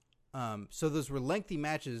 intermission. So those were lengthy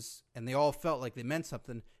matches, and they all felt like they meant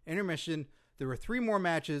something. Intermission, there were 3 more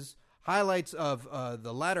matches. Highlights of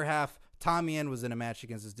the latter half, Tommy End was in a match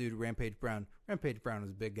against this dude, Rampage Brown. Rampage Brown was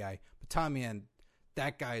a big guy, but Tommy End,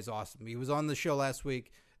 that guy is awesome. He was on the show last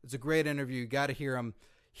week. It's a great interview. You got to hear him.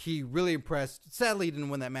 He really impressed. Sadly, he didn't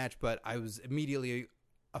win that match, but I was immediately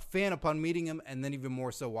a fan upon meeting him, and then even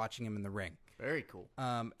more so watching him in the ring. Very cool.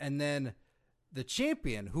 And then the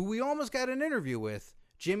champion, who we almost got an interview with,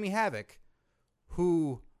 Jimmy Havoc,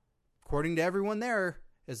 who, according to everyone there,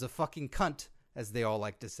 is a fucking cunt, as they all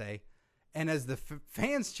like to say. And as the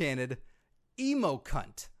fans chanted, emo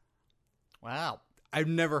cunt. Wow. I've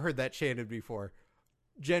never heard that chanted before.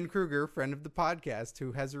 Jen Kruger, friend of the podcast,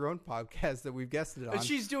 who has her own podcast that we've guested on. And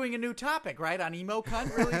she's doing a new topic, right, on emo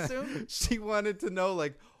cunt really soon? She wanted to know,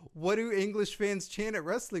 like, what do English fans chant at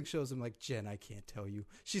wrestling shows? I'm like, Jen, I can't tell you.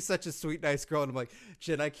 She's such a sweet, nice girl. And I'm like,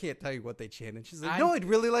 Jen, I can't tell you what they chant. And she's like, no, I'd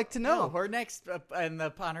really like to know. No, her next,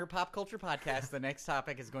 on her pop culture podcast, the next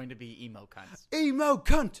topic is going to be emo cunts. Emo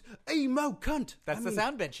cunt. Emo cunt. That's the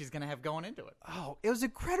sound bed she's going to have going into it. Oh, it was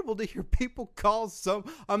incredible to hear people call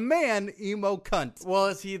a man emo cunt.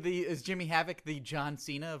 Well, is Jimmy Havoc the John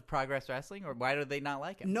Cena of Progress Wrestling, or why do they not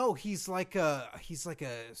like him? No, he's like a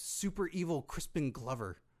super evil Crispin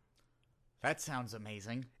Glover. That sounds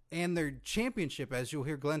amazing. And their championship, as you'll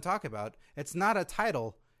hear Glenn talk about, it's not a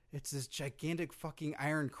title. It's this gigantic fucking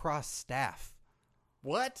Iron Cross staff.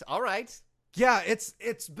 What? All right. Yeah, it's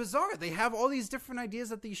bizarre. They have all these different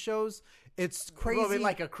ideas at these shows. It's crazy. Well,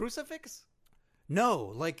 like a crucifix?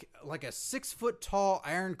 No, like a 6-foot tall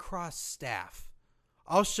Iron Cross staff.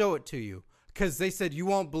 I'll show it to you because they said you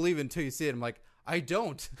won't believe it until you see it. I'm like, I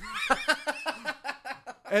don't.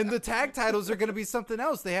 And the tag titles are going to be something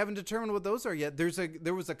else. They haven't determined what those are yet.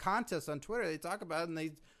 There was a contest on Twitter they talk about,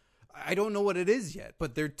 and I don't know what it is yet,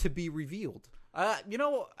 but they're to be revealed. I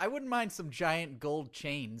wouldn't mind some giant gold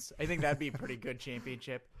chains. I think that'd be a pretty good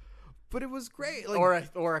championship. But it was great, or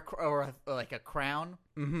a crown.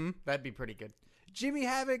 Mm-hmm. That'd be pretty good. Jimmy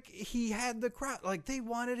Havoc, he had the crowd like they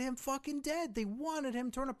wanted him fucking dead. They wanted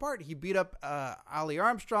him torn apart. He beat up Ali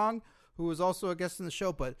Armstrong, who was also a guest in the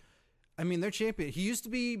show, but. I mean, their champion. He used to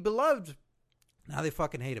be beloved Now they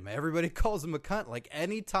fucking hate him. Everybody calls him a cunt. Like,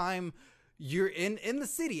 anytime you're in the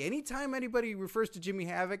city, anytime anybody refers to Jimmy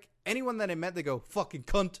Havoc, anyone that I met, they go, fucking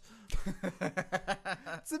cunt.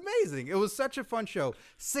 It's amazing. It was such a fun show.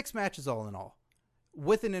 6 matches all in all,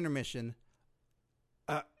 with an intermission.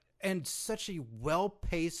 And such a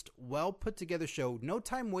well-paced, well-put-together show. No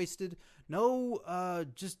time wasted. No,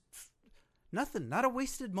 just nothing. Not a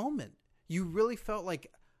wasted moment. You really felt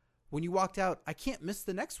like when you walked out, I can't miss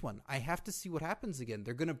the next one. I have to see what happens again.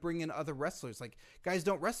 They're going to bring in other wrestlers. Like, guys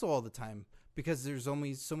don't wrestle all the time because there's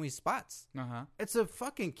only so many spots. It's a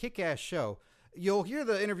fucking kick-ass show. You'll hear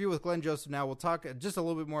the interview with Glenn Joseph now. We'll talk just a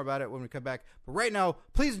little bit more about it when we come back. But right now,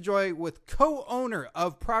 please enjoy with co-owner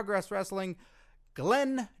of Progress Wrestling,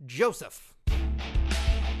 Glenn Joseph.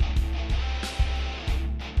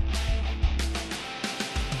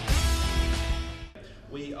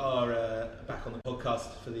 We are back on the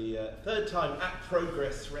podcast for the third time at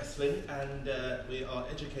Progress Wrestling, and we are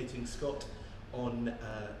educating Scott on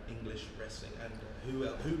English wrestling. And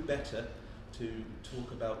who better to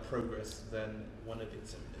talk about Progress than one of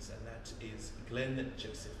its owners, and that is Glenn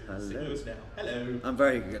Joseph, who is with us now. Hello. I'm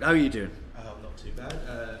very good. How are you doing? Not too bad.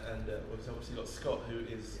 And we've obviously got Scott, who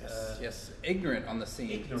is yes, ignorant on the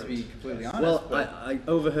scene, to be completely honest. Well, I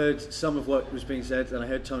overheard some of what was being said, and I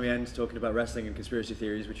heard Tommy End talking about wrestling and conspiracy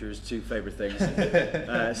theories, which are his 2 favourite things.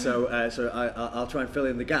 So I'll try and fill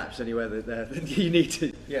in the gaps anywhere that you need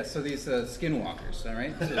to. Yeah, so these skinwalkers, all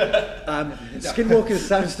right? Skinwalkers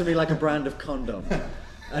sounds to me like a brand of condom.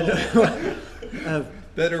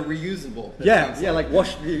 That are reusable. Yeah, like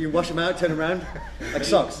you wash them out, turn them around, like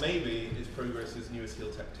socks. Maybe it's Progress's newest heel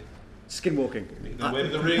tactic. Skinwalking. The way to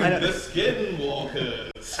the ring, the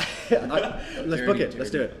Skinwalkers. Let's book it. Let's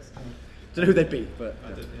do it. Don't know who they'd be, but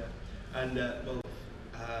I did, yeah. And again,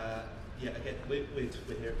 we're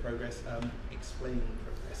here at Progress. Explain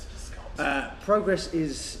Progress to Scott. Progress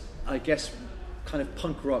is, I guess, kind of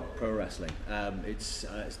punk rock pro wrestling. It's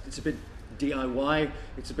a bit DIY,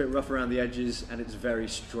 it's a bit rough around the edges, and it's very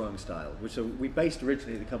strong style. So we based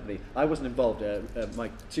originally the company. I wasn't involved. My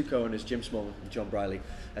 2 co-owners, Jim Small and John Briley,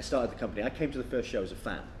 started the company. I came to the first show as a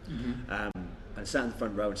fan, and sat in the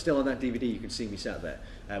front row. And still on that DVD, you can see me sat there,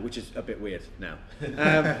 which is a bit weird now.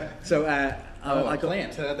 I got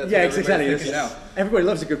plant. That's exactly. Everybody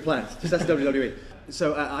loves a good plant. Just that's WWE.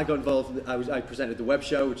 So I got involved. I presented the web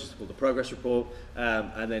show, which is called the Progress Report,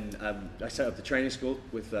 and then I set up the training school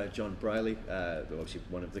with John Briley, obviously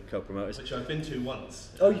one of the co-promoters. Which I've been to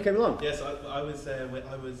once. Oh, you came along? Yes, I was there. I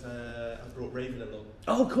brought Raven along.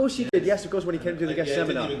 Oh, of course you did. Yes, of course, when he came to the guest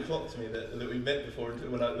seminar. It didn't even clock to me that we met before.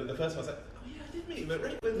 Until the first one I was like, oh yeah, I did meet him at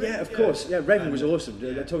Raven. Yeah, of course. Yeah, Raven was awesome.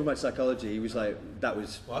 Talking about psychology, he was like, that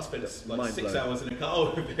was. Well, I spent like 6 hours in a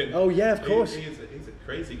car with him. Oh yeah, of course. He's a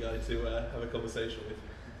crazy guy to have a conversation with.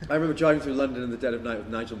 I remember driving through London in the dead of night with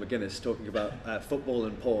Nigel McGuinness talking about football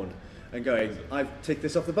and porn, and going, "I've ticked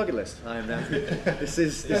this off the bucket list. I am now. This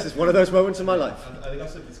is one of those moments in my life." I think I've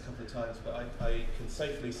said this a couple of times, but I can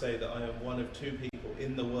safely say that I am one of 2 people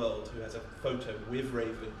in the world who has a photo with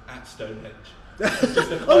Raven at Stonehenge.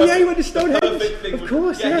 Oh yeah, you went to Stonehenge. Of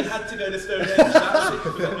course, yeah. Yes. He had to go to Stonehenge. That's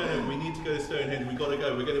it. No, we need to go to Stonehenge. We got to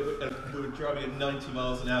go. We were driving at 90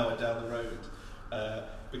 miles an hour down the road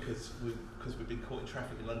because we've been caught in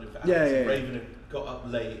traffic in London for hours. Yeah. Raven had got up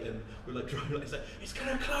late and we were like driving like, it's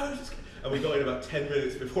going to close. And we got in about 10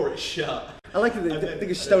 minutes before it shut. I like the thing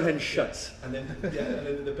is Stonehenge shuts. And then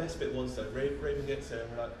the best bit was that Raven gets there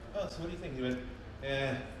and we're like, oh, so what do you think? He went,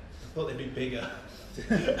 yeah, I thought they'd be bigger.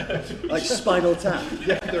 Like Spinal Tap.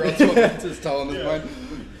 Yeah, they're all 12 inches tall in this point.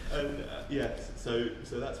 And so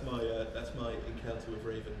that's my encounter with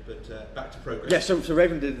Raven. But back to Progress. Yeah, so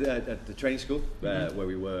Raven did at the training school where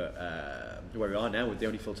we are now, with the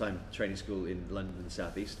only full-time training school in London and the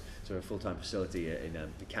South East. So a full-time facility in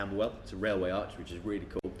Camberwell. It's a railway arch, which is really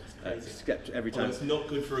cool. Except every time. It's not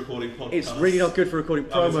good for recording podcasts. It's really not good for recording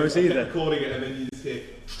promos either. Recording it and then you just hear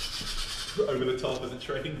over the top of the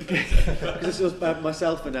train. Because this was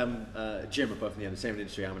myself and Jim are both in the entertainment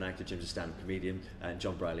industry. I'm an actor, Jim's a stand-up comedian, and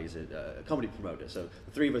John Briley is a comedy promoter. So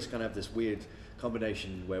the 3 of us kind of have this weird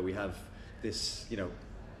combination where we have this,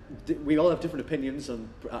 we all have different opinions on.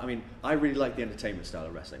 I mean, I really like the entertainment style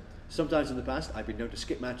of wrestling. Sometimes in the past, I've been known to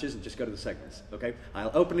skip matches and just go to the segments. Okay,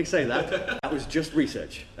 I'll openly say that. That was just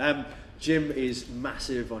research. Jim is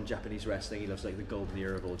massive on Japanese wrestling. He loves like the golden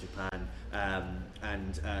era of all Japan.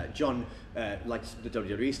 And John likes the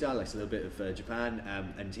WWE style, likes a little bit of Japan,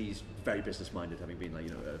 and he's very business minded, having been like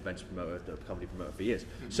a events promoter, a comedy promoter for years.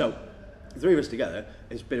 Mm-hmm. So the 3 of us together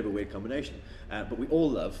is a bit of a weird combination. But we all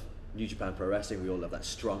love New Japan Pro Wrestling. We all love that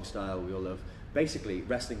strong style. We all love basically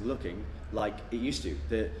wrestling looking like it used to.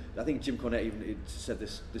 I think Jim Cornette even said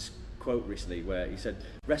this quote recently where he said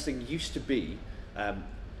wrestling used to be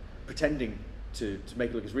pretending to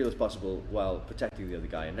make it look as real as possible while protecting the other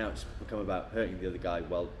guy, and now it's become about hurting the other guy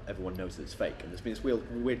while everyone knows that it's fake. And there's been this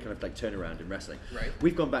weird kind of like turnaround in wrestling. Right.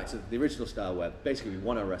 We've gone back to the original style where basically we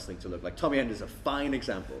want our wrestling to look like Tommy End is a fine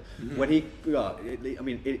example. When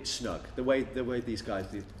it's snug. The way these guys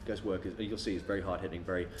work, you'll see, is very hard hitting,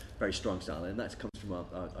 very very strong style, and that comes from our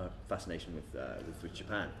fascination with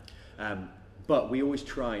Japan. But we always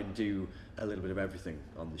try and do a little bit of everything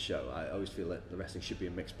on the show. I always feel that the wrestling should be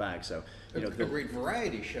a mixed bag. So a great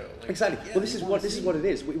variety show. Exactly. Well, this is what it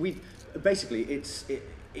is. We basically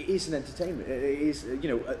it is an entertainment. It is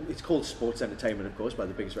it's called sports entertainment, of course, by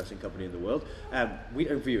the biggest wrestling company in the world. We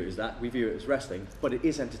don't view it as that. We view it as wrestling, but it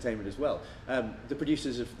is entertainment as well. The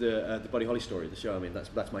producers of the Buddy Holly story, the show. I mean,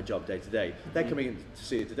 that's my job day to day. They're coming in to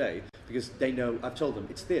see it today because they know. I've told them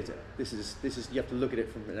it's theatre. This is you have to look at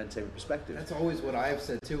it from an entertainment perspective. That's always what I've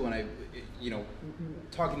said too when I,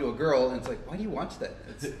 talking to a girl, and it's like, why do you watch that?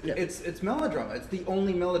 It's melodrama. It's the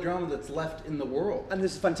only melodrama that's left in the world. And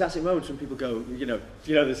there's fantastic moments when people go,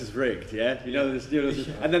 this is rigged, yeah? This,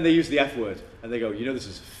 and then they use the F word, and they go, this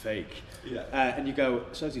is fake. Yeah. And you go,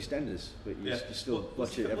 so's EastEnders, but you still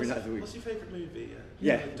watch it every night of the week. What's your favourite movie?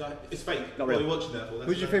 It's fake. Not really. We're watching that.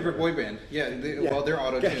 Who's your favourite boy band? Well, they're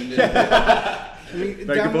auto-tuned. Very down good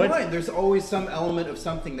the point. line, there's always some element of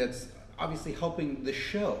something that's obviously helping the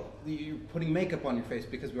show. You're putting makeup on your face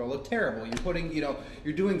because we all look terrible. You're putting,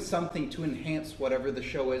 you're doing something to enhance whatever the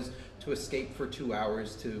show is, to escape for 2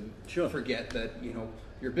 hours, to forget that,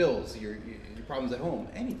 your bills, your problems at home,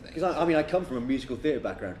 anything. Because I come from a musical theatre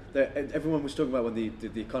background. Everyone was talking about when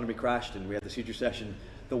the economy crashed and we had this huge recession.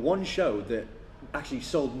 The one show that actually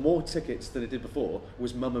sold more tickets than it did before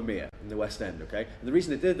was Mamma Mia in the West End. Okay, and the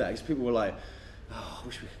reason it did that is people were like, I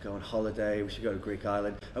wish we could go on holiday. We should go to Greek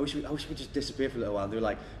island. I wish we could just disappear for a little while. And they were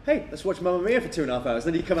like, hey, let's watch Mamma Mia for 2.5 hours.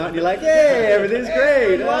 Then you come out and you're like, yay, everything's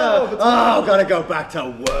great. Gotta go back to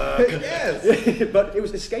work. Yes. But it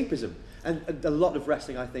was escapism. And a lot of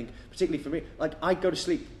wrestling, I think, particularly for me, like I go to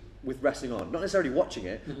sleep with wrestling on, not necessarily watching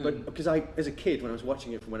it, but because as a kid, when I was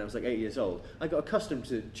watching it from when I was like 8 years old, I got accustomed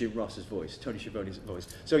to Jim Ross's voice, Tony Schiavone's voice.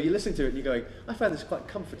 So you listen to it and you're going, I found this quite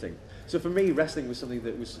comforting. So for me, wrestling was something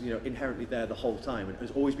that was inherently there the whole time and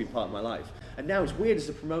has always been part of my life. And now it's weird as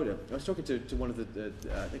a promoter. I was talking to one of I can't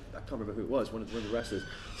remember who it was, one of the wrestlers,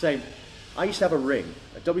 saying, I used to have a ring,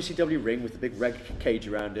 a WCW ring with a big red cage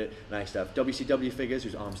around it, and I used to have WCW figures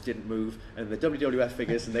whose arms didn't move, and the WWF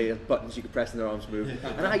figures, and they had buttons you could press and their arms moved.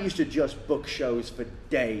 And I used to just book shows for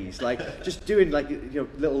days, like just doing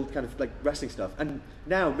little kind of like wrestling stuff. And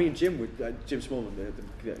now me and Jim, Jim Smallman,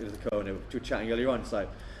 the co-owner, were chatting earlier on. It's like,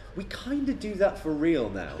 we kind of do that for real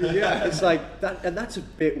now. Yeah. It's like that, and that's a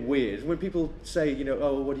bit weird. When people say,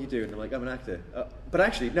 oh, what do you do? And I'm like, I'm an actor. But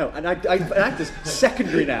actually, no. And an actor's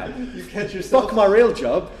secondary now. You catch yourself. Fuck my real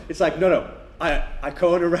job. It's like, no. I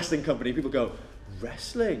co-own a wrestling company. People go,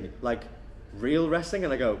 wrestling? Like, real wrestling?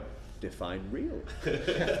 And I go, define real.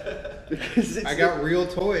 I got real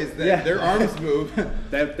toys that their arms move.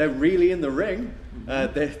 They're really in the ring.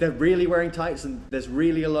 They're really wearing tights, and there's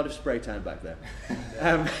really a lot of spray tan back there.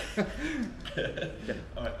 All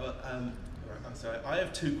right. Well, I'm sorry. I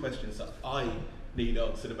have 2 questions that I need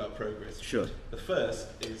answered about Progress. Sure. The first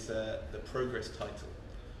is the Progress title,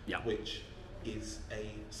 which is a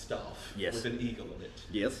staff with an eagle on it.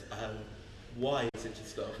 Yes. Why is it a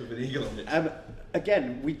staff with an eagle on it?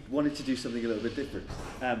 Again, we wanted to do something a little bit different,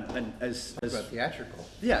 and as about theatrical.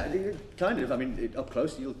 Yeah, kind of. I mean, up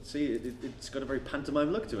close you'll see it's got a very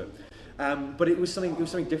pantomime look to it. But it was something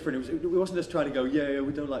different. It wasn't just trying to go,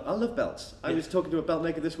 we don't like. I love belts. I was talking to a belt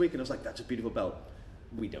maker this week, and I was like, that's a beautiful belt.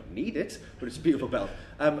 We don't need it, but it's a beautiful belt.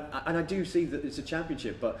 And I do see that it's a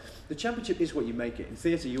championship, but the championship is what you make it. In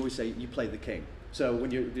theatre, you always say you play the king. So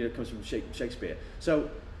when it comes from Shakespeare. So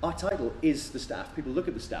our title is the staff. People look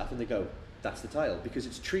at the staff and they go, that's the title, because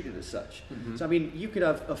it's treated as such. So I mean, you could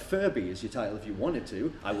have a Furby as your title if you wanted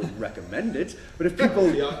to. I wouldn't recommend it, but if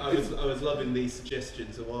people... See, I was loving these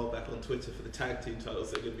suggestions a while back on Twitter for the tag team titles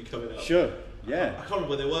that are going to be coming up. Sure, yeah. I can't remember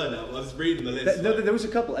what they were now, but I was reading the list. There was a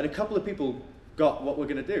couple, and a couple of people got what we're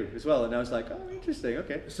going to do as well, and I was like, oh, interesting,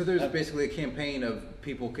 okay. So there's basically a campaign of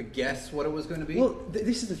people could guess what it was going to be? Well,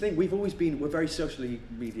 this is the thing, we're very social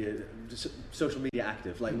media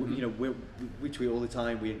active, like, we tweet all the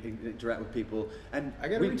time, we interact with people, and I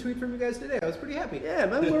got a retweet from you guys today, I was pretty happy. Yeah,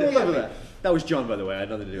 man, we're all over that. That was John, by the way, I had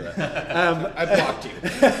nothing to do with that. I blocked you.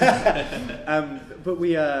 But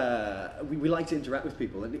we like to interact with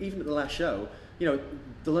people, and even at the last show, you know,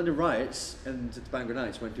 the London riots and the Bangor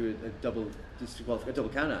Nights went to a double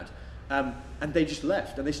count out. And they just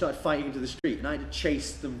left and they started fighting into the street, and I had to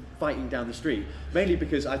chase them fighting down the street, mainly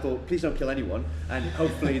because I thought, please don't kill anyone, and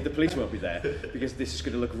hopefully the police won't be there because this is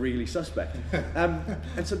going to look really suspect.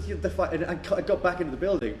 And so the fight, and I got back into the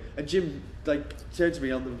building, and Jim like turned to me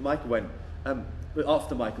on the mic and went, off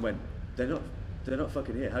the mic and went, they're not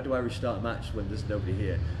fucking here. How do I restart a match when there's nobody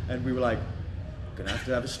here? And we were like, gonna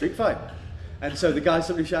have a street fight. And so the guy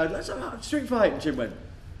suddenly shouted, let's have a street fight, and Jim went,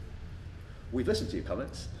 we've listened to your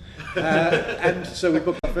comments. And so we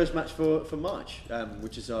booked our first match for March,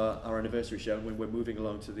 which is our anniversary show, and when we're moving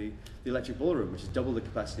along to the Electric Ballroom, which is double the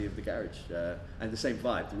capacity of the garage, and the same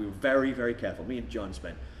vibe. We were very, very careful. Me and John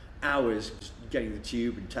spent hours getting the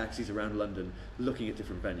tube and taxis around London, looking at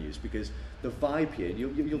different venues, because the vibe here,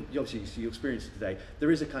 you'll obviously you'll experience it today,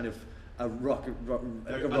 there is a kind of a rock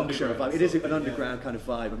show vibe. It is an underground kind of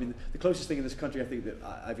vibe. I mean, the closest thing in this country I think that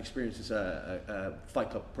I've experienced is a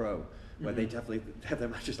Fight Club Pro, where they definitely have their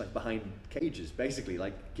matches like behind cages, basically,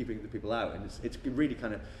 like keeping the people out, and it's really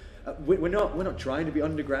kind of we're not trying to be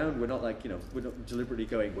underground. We're not like, you know, we're not deliberately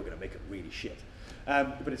going, we're going to make it really shit.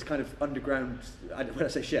 But it's kind of underground. When I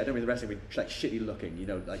say shit, I don't mean the wrestling. I mean like shitty looking, you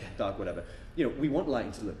know, like dark, whatever. You know, we want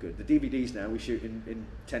lighting to look good. The DVDs now we shoot in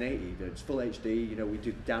 1080. It's full HD. You know, we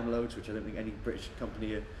do downloads, which I don't think any British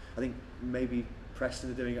company. I think maybe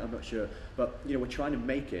Preston are doing it. I'm not sure, but you know, we're trying to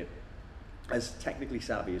make it as technically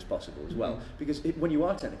savvy as possible as well, because when you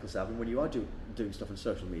are technical savvy, when you are doing stuff on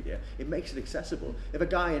social media, it makes it accessible. If a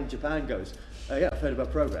guy in Japan goes, yeah, I've heard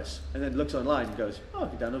about Progress, and then looks online and goes, oh, I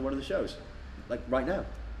can download one of the shows, like right now.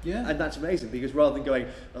 Yeah. And that's amazing, because rather than going,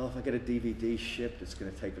 oh, if I get a DVD shipped, it's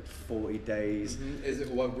going to take like 40 days. Is it,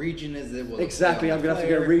 what region is it? Exactly, I'm going to have to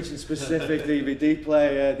get a region-specific DVD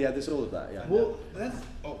player. Yeah, there's all of that, yeah. Well, that's...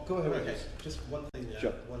 Oh, go ahead. Okay, just one thing,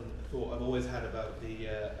 sure. One thought I've always had about the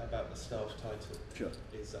staff title, sure,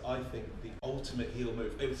 is that I think the ultimate heel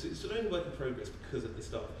move, it's only work in progress because of the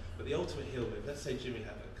staff, but the ultimate heel move, let's say Jimmy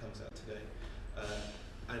Havoc comes out today,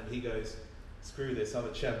 and he goes, screw this, I'm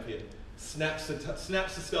a champion, snaps the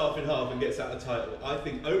staff in half and gets out the title. I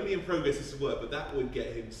think only in progress this would work, but that would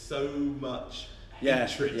get him so much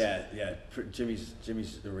hatred. Yeah. Jimmy's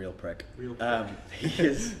a real prick. Real prick. He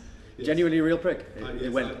is genuinely a real prick.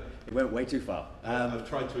 It went way too far. I've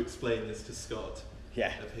tried to explain this to Scott.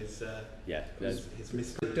 Yeah. Of his his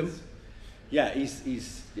misdeeds. Yeah, he's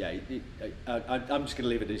I'm just going to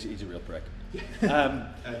leave it as he's a real prick. Moving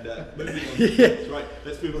on. Right,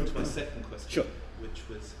 let's move on to my second question. Sure. Which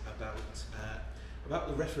was about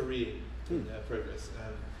the referee in progress,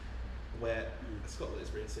 where Scott will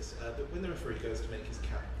experience this. But when the referee goes to make his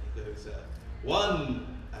count, he goes 1,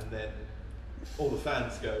 and then all the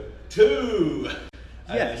fans go 2,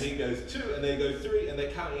 and then he goes 2, and they go 3, and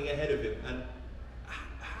they're counting ahead of him. And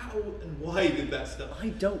how and why did that start? I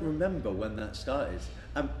don't remember when that started.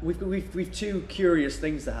 We've two curious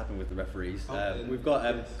things that happen with the referees. We've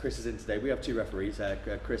got Chris is in today. We have two referees,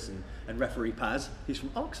 Chris and referee Paz. He's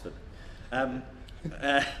from Oxford,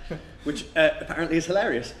 which apparently is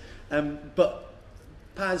hilarious. But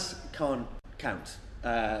Paz can't count,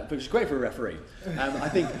 which is great for a referee. I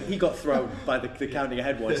think he got thrown by the counting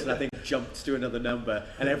ahead once, and I think jumped to another number,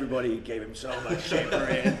 and everybody gave him so much shit for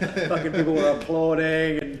it. Fucking people were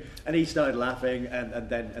applauding, and he started laughing, and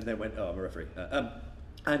then went, "Oh, I'm a referee."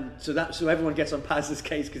 And so everyone gets on Paz's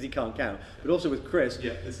case because he can't count. But also with Chris,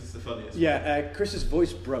 this is the funniest. Chris's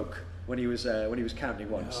voice broke when he was counting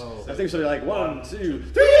once. Oh. I think something like 1, 2,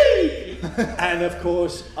 3, and of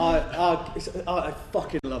course I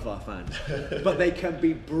fucking love our fans, but they can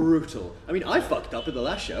be brutal. I mean, I fucked up in the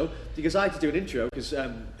last show because I had to do an intro because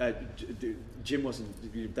Jim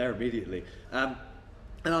wasn't there immediately.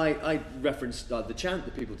 And I referenced the chant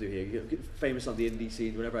that people do here, famous on the indie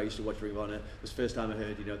scene. Whenever I used to watch Ring of Honor, it was the first time I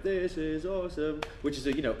heard, this is awesome, which is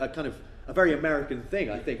a kind of a very American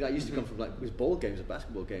thing. I think that used to come from like ball games or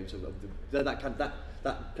basketball games, that kind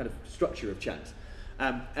of structure of chant.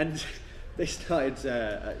 And they started.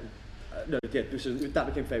 That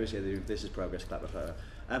became famous here. This is progress, clap, clap,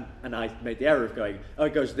 clap. And I made the error of going,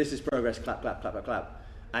 it goes, this is progress, clap, clap, clap, clap, clap.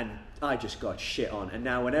 And I just got shit on. And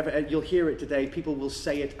now whenever you'll hear it today, people will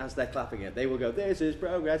say it as they're clapping it. They will go, this is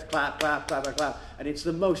progress, clap, clap, clap, clap, clap. And it's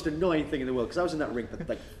the most annoying thing in the world, because I was in that ring for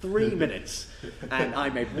like 3 minutes, and I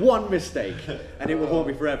made one mistake, and it will haunt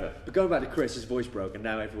me forever. But going back to Chris, his voice broke, and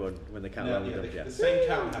now everyone, when they count along, the same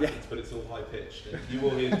count happens, but it's all high pitched. You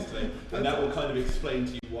will hear this today, and that will kind of explain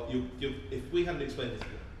to you what if we hadn't explained this.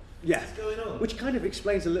 What's going on? Which kind of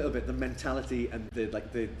explains a little bit the mentality and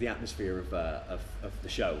the atmosphere of the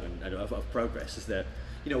show and of progress. Is that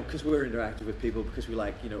you know, because we're interactive with people, because we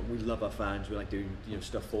like, you know, we love our fans, we like doing, you know,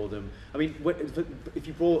 stuff for them. I mean, if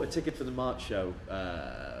you bought a ticket for the March show,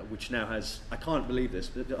 which now has, I can't believe this,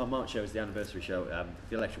 but our March show is the anniversary show,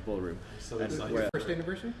 the Electric Ballroom. So And excited. we're- First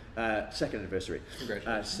anniversary? second anniversary.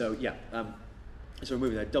 Congratulations. So yeah, so we're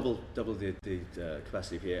moving there, double the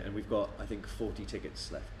capacity here, and we've got, I think, 40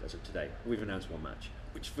 tickets left as of today. We've announced one match,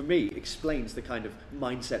 which for me explains the kind of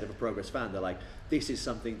mindset of a Progress fan. They're like, this is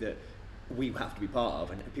something that we have to be part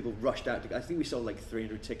of, and people rushed out to. I think we sold like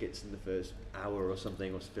 300 tickets in the first hour or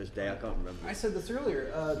something, or the first day. I can't remember. I said this earlier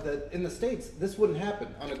that in the States this wouldn't happen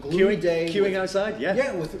on a gloomy day. Queuing with- outside, yeah.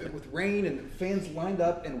 Yeah, with rain and fans lined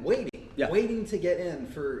up and waiting to get in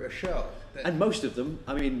for a show. And most of them,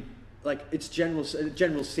 I mean, like it's general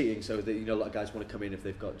seating, so that, you know, a lot of guys want to come in if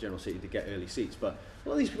they've got general seating to get early seats. But a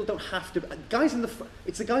lot of these people don't have to. Guys in the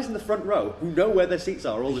it's the guys in the front row who know where their seats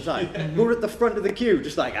are all the time, who are at the front of the queue,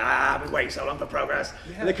 just like I've been waiting so long for Progress.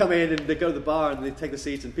 Yeah. And they come in and they go to the bar and they take the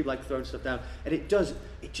seats, and people like throwing stuff down, and it just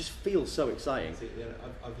feels so exciting. See, yeah,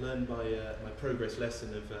 I've learned my Progress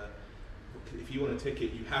lesson of if you want a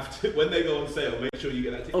ticket, you have to, when they go on sale, make sure you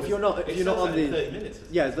get that ticket. Oh, if you're not It on sells out the in 30 minutes.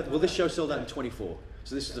 well, this show sold out in 24,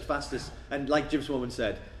 so this is the fastest. And like Jim Smallman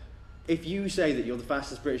said, if you say that you're the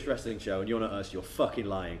fastest British wrestling show and you're not us, you're fucking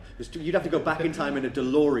lying. Because you'd have to go back in time in a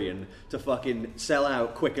DeLorean to fucking sell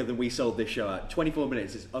out quicker than we sold this show out. 24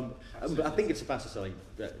 minutes is. I think it's the fastest selling.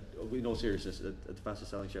 In all seriousness, the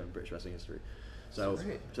fastest selling show in British wrestling history. So,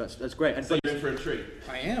 Great. so that's great. And So you're in for a treat.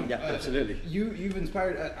 I am. Yeah, absolutely. You've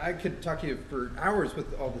inspired. I could talk to you for hours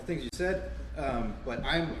with all the things you said, but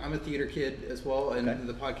I'm a theater kid as well, and Okay.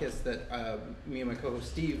 the podcast that me and my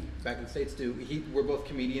co-host Steve back in the States do, we're both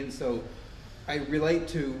comedians, so I relate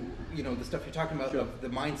to, you know, the stuff you're talking about, Sure. of the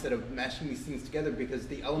mindset of mashing these things together, because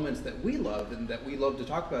the elements that we love and that we love to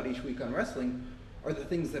talk about each week on wrestling are the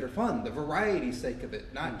things that are fun, the variety sake of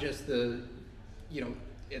it, not just the, you know,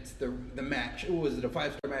 it's the match. Was it a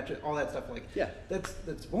 5-star match? All that stuff, like, Yeah. that's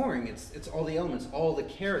boring. It's all the elements, all the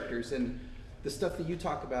characters, and the stuff that you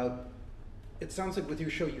talk about. It sounds like with your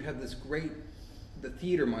show you have this great, the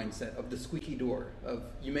theater mindset of the squeaky door, of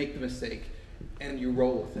you make the mistake and you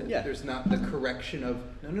roll with it. Yeah. There's not the correction of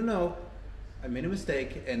no, I made a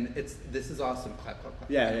mistake and this is awesome. Clap, clap, clap.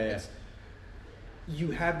 Yeah, clap. yeah. It's-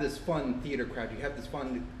 You have this fun theater crowd. You have this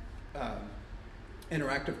fun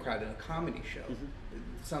interactive crowd in a comedy show.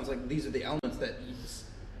 It sounds like these are the elements that,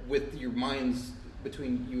 with your minds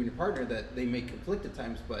between you and your partner, that they may conflict at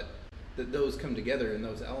times, but that those come together in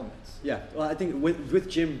those elements. Yeah, well, I think with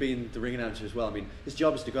Jim being the ring announcer as well, I mean, his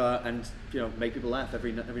job is to go out and, you know, make people laugh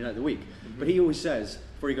every night of the week. But he always says,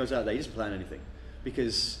 before he goes out there, he doesn't plan anything,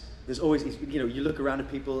 because there's always, you know, you look around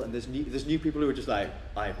at people and there's new people who are just like,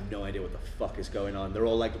 I have no idea what the fuck is going on. They're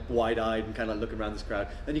all like wide-eyed and kind of looking around this crowd.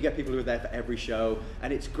 Then you get people who are there for every show,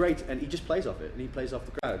 and it's great. And he just plays off it, and he plays off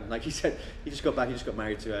the crowd. And like he said, he just got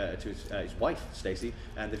married to his wife, Stacey,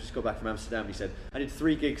 and they've just got back from Amsterdam. He said, I did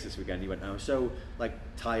 3 gigs this weekend. He went, I was so like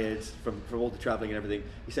tired from all the traveling and everything.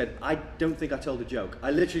 He said, I don't think I told a joke.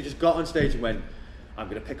 I literally just got on stage and went, I'm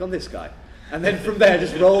going to pick on this guy. And then from there,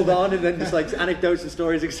 just rolled on, and then just like anecdotes and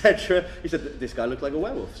stories, etc. He said, this guy looked like a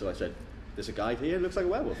werewolf. So I said, there's a guy here who looks like a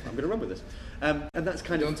werewolf. I'm going to run with this. And that's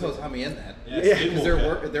kind Don't of... tell us how we end that. Yeah, Because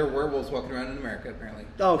there are werewolves walking around in America, apparently.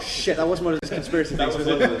 Oh, shit, that wasn't one of those conspiracy That things. was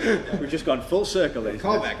Was one of it? them. We've just gone full circle. ladies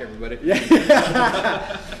and Call gents. back, everybody.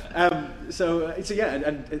 So yeah,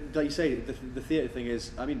 and like you say, the theatre thing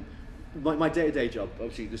is, I mean, my day-to-day job,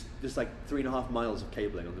 obviously, there's like 3.5 miles of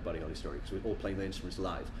cabling on the Buddy Holly story, because we're all playing the instruments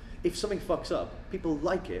live. If something fucks up, people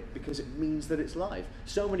like it because it means that it's live.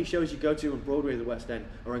 So many shows you go to on Broadway or the West End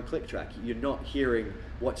or on Click Track, you're not hearing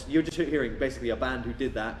you're just hearing basically a band who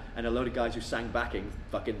did that and a load of guys who sang backing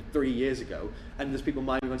fucking 3 years ago, and there's people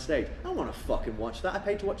miming on stage. I don't want to fucking watch that. I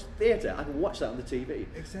paid to watch theatre. I can watch that on the TV.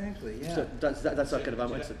 Exactly, yeah. So that's that kind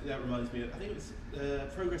of mindset. That reminds me of, I think it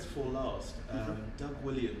was Progress Before Last. Doug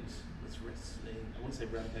Williams was wrestling, I want to say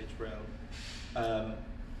Rampage Brown. Was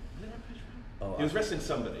it Rampage Brown? Oh, He was wrestling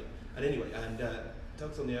somebody. And anyway,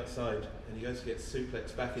 Doug's on the outside and he goes to get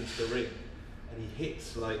suplexed back into the ring. And he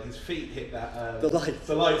hits, like, his feet hit that... The lights.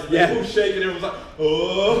 The lights. And Yeah. they're all shaking, everyone's like,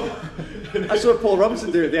 oh! I saw Paul Robinson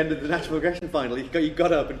do it at the end of the Natural Aggression final. He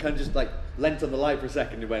got up and kind of just like leant on the light for a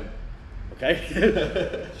second and went, okay,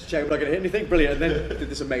 just check I'm not going to hit anything. Brilliant. And then did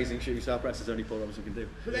this amazing shooting star press as only Paul Robinson can do.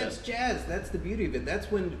 But that's jazz. That's the beauty of it. That's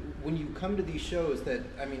when you come to these shows that,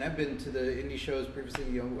 I mean, I've been to the indie shows previously.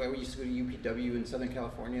 You know, I used to go to UPW in Southern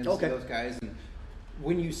California and see those guys. And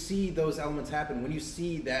when you see those elements happen, when you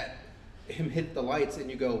see that him hit the lights, and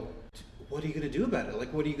you go, what are you going to do about it?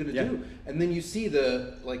 Like, what are you going to do? And then you see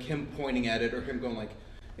the, like, him pointing at it or him going like,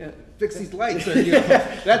 fix these lights, or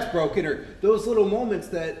that's broken, or those little moments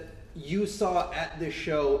that you saw at this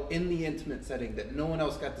show in the intimate setting that no one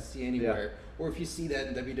else got to see anywhere. Or if you see that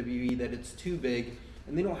in WWE, that it's too big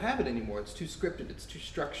and they don't have it anymore. It's too scripted. It's too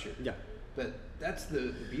structured. Yeah. But that's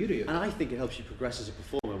the beauty of it. And I think it helps you progress as a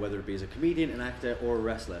performer, whether it be as a comedian, an actor, or a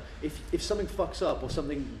wrestler. If something fucks up or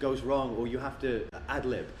something goes wrong or you have to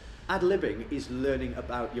ad-libbing is learning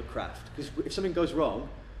about your craft. Because if something goes wrong,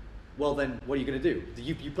 well then what are you going to do?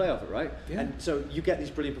 You play off it, right? Yeah. And so you get these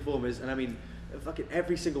brilliant performers, and I mean, fucking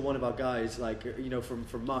every single one of our guys, like,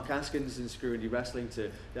 from Mark Haskins in Screw Indie Wrestling to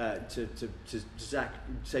Zack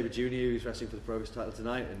Sabre Jr., who's wrestling for the Progress title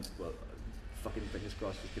tonight, and well, fucking fingers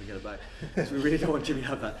crossed he's going to get it back, because we really don't want Jimmy to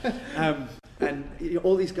have that. And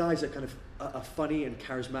all these guys are kind of are funny and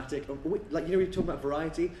charismatic. Like, you're talking about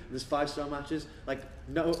variety, and there's 5-star matches. Like,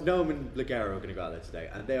 Noam and Ligero are going to go out there today,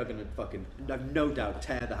 and they are going to fucking, I've no doubt,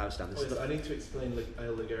 tear the house down. I need to explain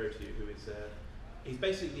El Ligero to you, who is... he's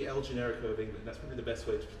basically the El Generico of England. That's probably the best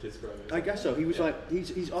way to describe him. I guess so. He was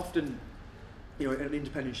he's often, in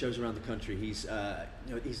independent shows around the country. He's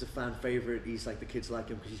he's a fan favorite. He's like, the kids like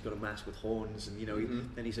him because he's got a mask with horns, and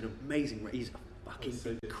and he's an amazing. He's a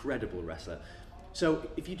fucking incredible wrestler. So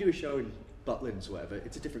if you do a show in Butlins or whatever,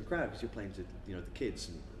 it's a different crowd because you're playing to the kids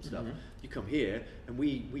and stuff. You come here and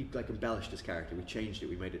we like embellished his character. We changed it.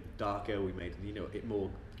 We made it darker. We made it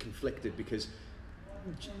more conflicted because.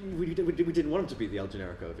 We didn't want him to be the El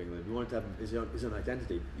Generico of England. We wanted to have his own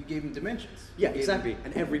identity. You gave him dimensions. Yeah, exactly.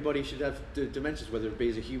 And everybody should have dimensions, whether it be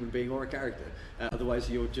as a human being or a character. Otherwise,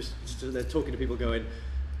 you're just they're talking to people going,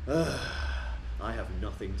 I have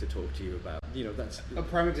nothing to talk to you about. That's a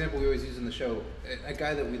prime example we always use in the show. A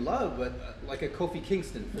guy that we love, but like a Kofi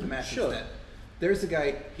Kingston for the matches. Sure. There's a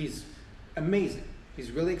guy. He's amazing. He's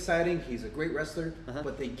really exciting. He's a great wrestler,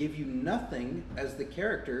 but they give you nothing as the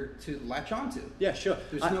character to latch onto. Yeah, sure.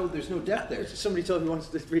 There's no depth there. Somebody told me once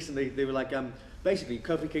recently, they were like, basically,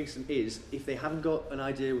 Kofi Kingston is, if they haven't got an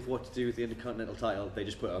idea with what to do with the Intercontinental title, they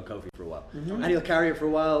just put it on Kofi for a while. And he'll carry it for a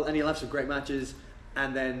while, and he'll have some great matches,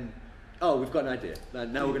 and then, we've got an idea.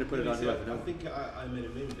 Now we're going to put it on whoever. I think I made a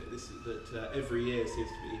meme of it. That every year seems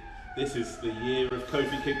to be... This is the year of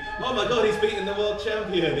Kofi King. Oh my God, he's beaten the world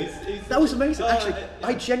champion. That was amazing. Actually,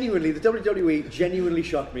 I genuinely, the WWE genuinely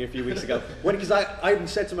shocked me a few weeks ago. Because I even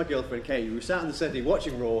said to my girlfriend, Kate, we were sat on the setting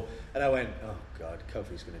watching Raw, and I went, oh God,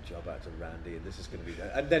 Kofi's going to job out to Randy, and this is going to be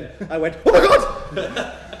that. And then I went, oh my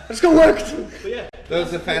God, it's going to work. But yeah, that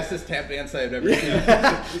was the fastest tap dance I've ever seen.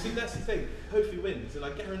 You see, that's the thing. Kofi wins, and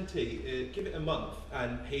I guarantee, give it a month,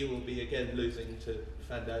 and he will be again losing to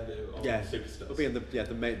Fandango or Superstars. It'll be in the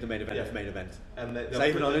main event. Yeah. The main event. And is that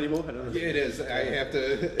even on anymore? I don't know. Yeah, it is. I have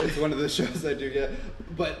to. It's one of the shows I do. Yeah,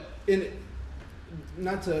 but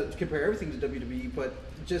not to compare everything to WWE, but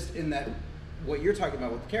just in that, what you're talking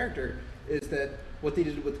about with the character is that what they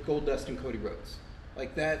did with Goldust and Cody Rhodes,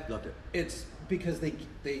 like that. Loved it. It's because they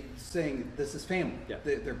saying this is family. Yeah.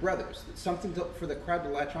 They're brothers. It's something for the crowd to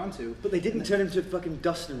latch onto. But they didn't turn him to fucking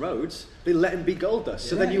Dustin Rhodes. They let him be Goldust.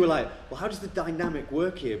 So then you were like, well, how does the dynamic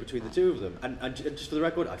work here between the two of them? And just for the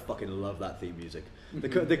record, I fucking love that theme music.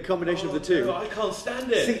 The combination of the two. No, I can't stand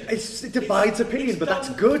it. See, it divides opinion, but that's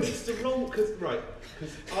good. It's the wrong right.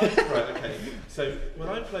 Okay. So when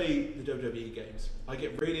I play the WWE games, I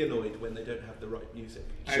get really annoyed when they don't have the right music.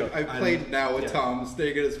 Sure. I've played now with Tom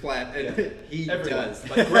staring at his flat, and he does.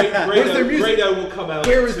 Like Grado will come out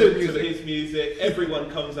to his music. Everyone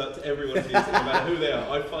comes out to everyone's music, no matter who they are.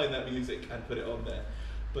 I find that music and put it on there.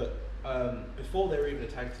 But before they were even a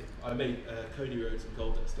tag team, I made Cody Rhodes and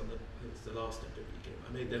Goldust on it was the last WWE game.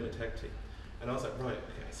 I made them a tag team, and I was like, right,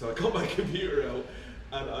 okay. So I got my computer out.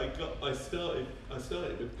 And I started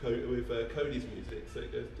with Cody's music, so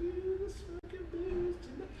it goes, do this fucking blues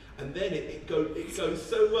tonight. And then it goes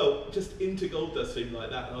so well just into Goldust theme like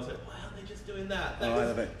that, and I was like, wow, they're just doing that. I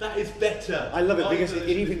love it. That is better. I love it because it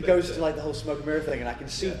even goes better. to like the whole smoke and mirror thing, and I can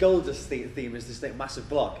see Goldust's theme as this massive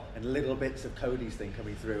block, and little bits of Cody's thing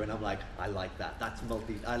coming through, and I'm like, I like that. That's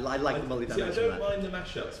I like the multi-dimensional. See, I don't mind the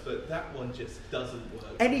mashups, but that one just doesn't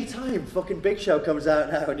work. Anytime fucking Big Show comes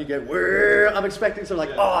out now, and you go, whirr, I'm expecting something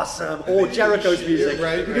like awesome or Jericho's music,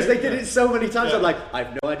 because they did it so many times. Yeah. I'm like, I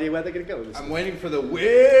have no idea where they're going to go with this. I'm waiting for the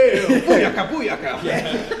wheel. Booyaka, booyaka.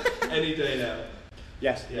 Yeah. Any day now.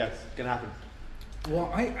 Yes, it's gonna happen.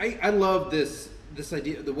 Well, I love this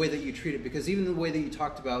idea, the way that you treat it, because even the way that you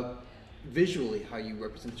talked about visually how you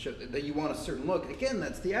represent the show, that you want a certain look. Again,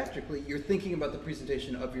 that's theatrically. You're thinking about the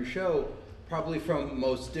presentation of your show probably from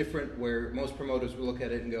most different, where most promoters will look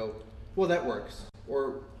at it and go, well, that works,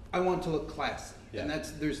 or I want to look classy, and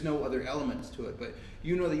there's no other elements to it. But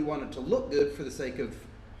you know that you want it to look good for the sake of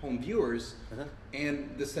home viewers, and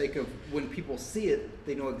the sake of when people see it,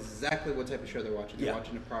 they know exactly what type of show they're watching. They're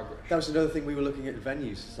watching a progress. That was another thing we were looking at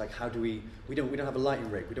venues. It's like, how do we don't have a lighting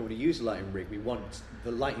rig. We don't want to use a lighting rig. We want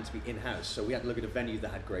the lighting to be in-house. So we had to look at a venue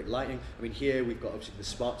that had great lighting. I mean, here we've got obviously the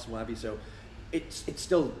spots and what have you. So it's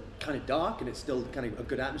still kind of dark and it's still kind of a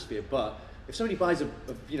good atmosphere. But if somebody buys not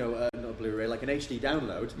a Blu-ray, like an HD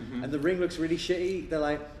download, and the ring looks really shitty, they're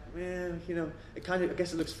like, it kind of, I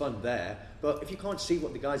guess it looks fun there, but if you can't see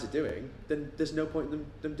what the guys are doing, then there's no point in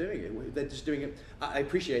them doing it. They're just doing it. I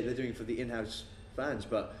appreciate they're doing it for the in-house fans,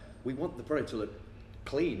 but we want the product to look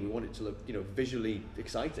clean. We want it to look, visually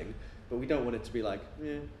exciting, but we don't want it to be like,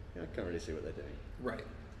 I can't really see what they're doing. Right.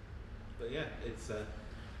 But yeah, it's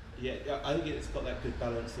I think it's got that good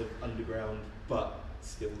balance of underground, but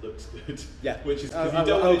still looks good. Yeah, which is because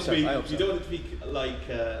you don't want it to be like.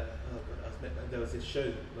 There was this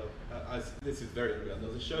show. This is very underground. There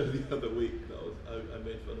was a show the other week that I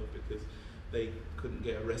made fun of because they couldn't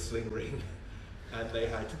get a wrestling ring, and they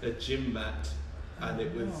had a gym mat, and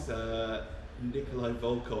it was Nikolai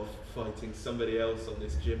Volkov fighting somebody else on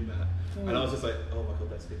this gym mat, and I was just like, oh my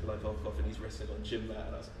god, that's Nikolai Volkov, and he's wrestling on gym mat,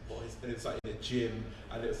 and I was like, what is? And it's like in a gym,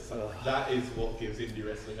 and it's like that is what gives indie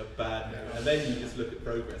wrestling a bad name. And then you just look at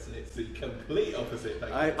Progress, and it's the complete opposite.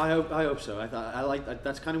 I hope so. I like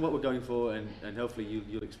that's kind of what we're going for, and hopefully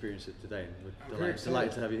you'll experience it today. And we're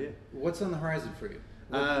delighted to have you here. What's on the horizon for you?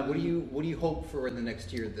 What do you hope for in the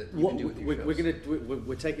next year that you can do with your shows?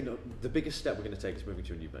 We're taking the biggest step we're going to take is moving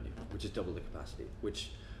to a new venue, which is double the capacity.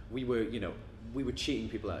 Which we were cheating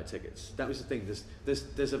people out of tickets. That was the thing.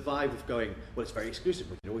 There's a vibe of going, well, it's very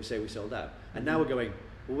exclusive. We can always say we sold out, and now we're going,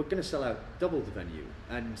 well, we're going to sell out double the venue,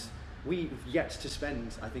 and we've yet to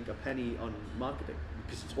spend, I think, a penny on marketing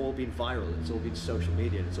because it's all been viral, it's all been social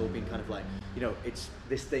media, and it's all been kind of like, it's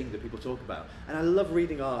this thing that people talk about. And I love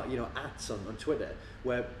reading our, ads on Twitter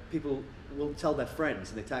where people will tell their friends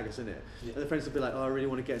and they tag us in it. Yeah. And the friends will be like, oh, I really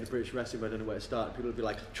want to get into British wrestling, but I don't know where to start. And people will be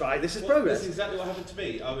like, try This Is Progress. That's exactly what happened to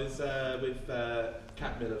me. I was with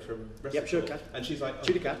Kat Miller from Wrestling. Yep, sure, Kat. And she's like,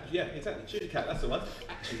 Judy Kat. Yeah, exactly. Judy Kat, that's the one.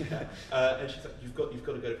 Judy Kat. And she's like, you've got to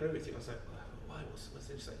go to Progress. I was like, why? What's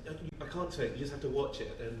it? She's like, I can't say it. You just have to watch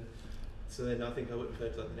it. And so then I think I went for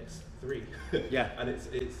like the next 3. Yeah. And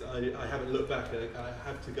I haven't looked back. I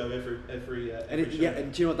have to go every show. And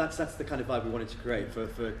do you know what? That's the kind of vibe we wanted to create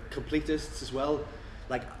for completists as well.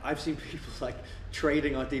 Like, I've seen people like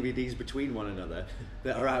trading our DVDs between one another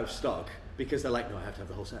that are out of stock because they're like, no, I have to have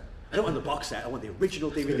the whole set. I don't want the box set. I want the original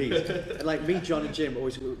DVDs. And like me, John, and Jim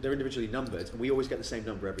they're individually numbered, and we always get the same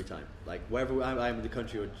number every time. Like wherever I am in the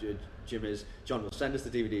country or Jim is, John will send us the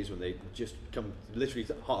DVDs when they just come literally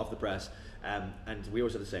hot off the press, and we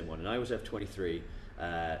always have the same one. And I always have 23.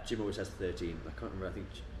 Jim always has 13. I can't remember. I think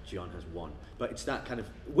John has 1. But it's that kind of,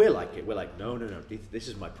 we're like it. We're like, no. This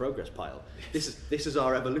is my progress pile. This is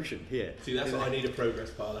our evolution here. See, that's what I need, a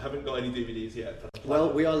progress pile. I haven't got any DVDs yet.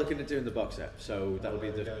 Well, we are looking at doing the box set, so that will be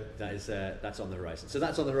that's on the horizon. So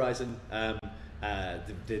that's on the horizon.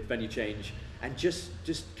 The venue change, and just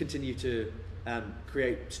continue to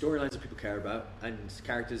create storylines that people care about and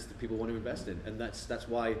characters that people want to invest in, and that's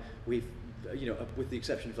why we've with the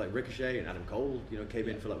exception of like Ricochet and Adam Cole, came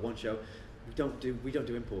in for like one show. We don't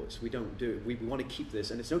do imports. We don't do. We want to keep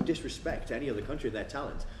this, and it's no disrespect to any other country and their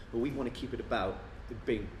talent, but we want to keep it about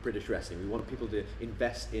being British wrestling. We want people to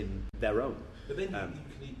invest in their own. But then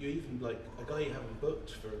you even like a guy you haven't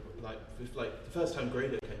booked for like the first time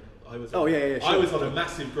Grado came out. I was sure. I was on a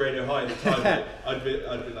massive Grado high at the time. I'd be like,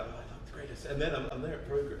 I love the greatest, and then I'm there at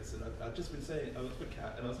Progress, and I've just been saying, I was with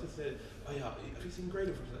Kat, and I was just saying, oh yeah, have you seen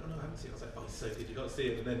Grado? From? Oh no, I haven't seen it. I was like, oh, he's so good, you got to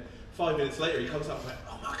see him. And then 5 minutes later, he comes up, I'm like,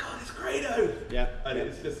 oh my god, it's Grado! Yeah, and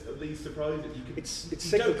it's just these surprises. It's you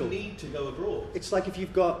cyclical. Don't need to go abroad. It's like if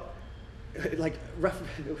you've got like Rafa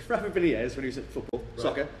Benitez when he was at football,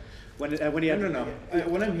 soccer. When he had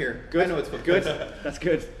when I'm here, good. I know it's football. Good. That's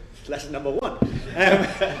good. Lesson number 1.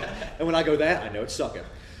 And when I go there, I know it's soccer.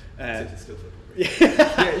 It's still football.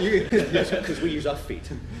 Yeah, because we use our feet.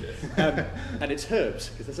 Yes. And it's herbs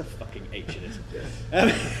because there's a fucking H in it.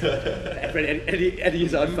 Eddie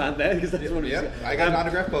Izzard fan there because that's one. Yeah, I got an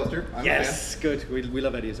autograph poster. Yes, good. We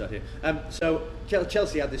love Eddie Izzard here. So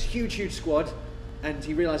Chelsea had this huge squad, and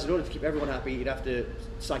he realised in order to keep everyone happy, he'd have to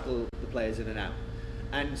cycle the players in and out.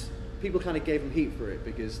 And people kind of gave him heat for it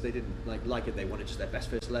because they didn't like it. They wanted just their best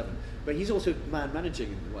first 11. But he's also managing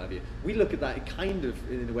and what have you. We look at that kind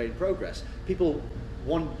of in a way in Progress. People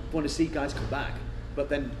want to see guys come back, but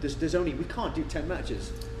then there's only, we can't do 10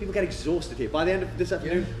 matches people get exhausted here. By the end of this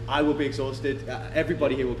afternoon, I will be exhausted.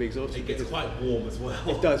 Everybody here will be exhausted. It gets quite warm as well.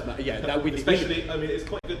 It does, man. Yeah, that we especially. I mean, it's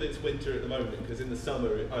quite good that it's winter at the moment because in the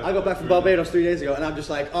summer. I got back from Barbados 3 days ago, and I'm just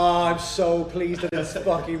like, oh, I'm so pleased that it's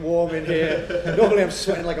fucking warm in here. Normally, I'm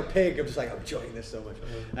sweating like a pig. I'm just like, I'm enjoying this so much.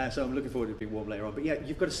 So I'm looking forward to it being warm later on. But yeah,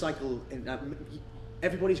 you've got to cycle.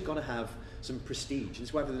 Everybody's got to have some prestige.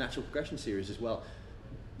 It's why for the Natural Progression series as well.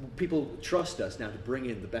 People trust us now to bring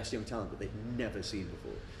in the best young talent that they've never seen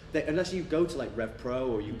before. Unless you go to like Rev Pro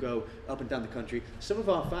or you go up and down the country, some of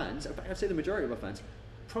our fans, in fact, I'd say the majority of our fans,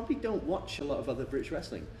 probably don't watch a lot of other British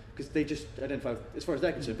wrestling because they just identify, as far as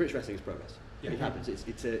they're concerned, British wrestling is progress. Yeah. It happens.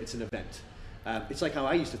 It's an event. It's like how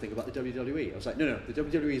I used to think about the WWE. I was like, no, the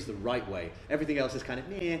WWE is the right way. Everything else is kind of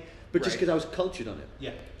meh. But just because I was cultured on it.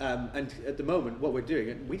 Yeah. And at the moment, what we're doing,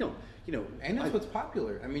 and we don't, and that's what's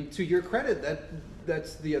popular. I mean, to your credit,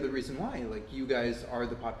 that's the other reason why. Like, you guys are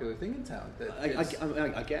the popular thing in town.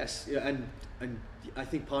 I guess, yeah, and I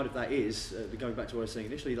think part of that is going back to what I was saying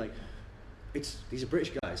initially. Like, these are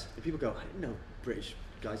British guys, and people go, I didn't know British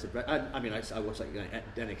guys. I mean, I watch like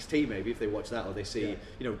NXT maybe if they watch that, or they see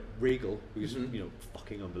Regal, who's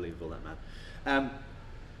fucking unbelievable, that man.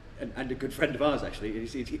 And a good friend of ours, actually. You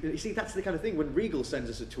see, that's the kind of thing when Regal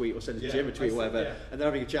sends us a tweet or sends Jim a tweet or whatever, and they're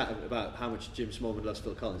having a chat about how much Jim Smallman loves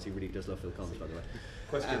Phil Collins. He really does love Phil Collins, by the way.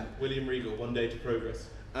 Question: William Regal, One Day to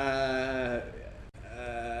Progress. I'd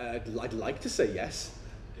like to say yes.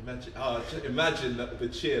 Imagine the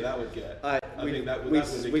cheer that would get. I think that would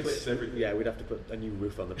eclipse everything. Yeah, we'd have to put a new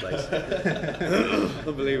roof on the place.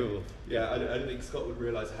 Unbelievable. Yeah, I don't think Scott would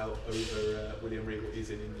realise how over William Regal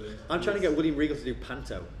is in England. I'm trying to get William Regal to do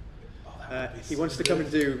panto. He wants to come and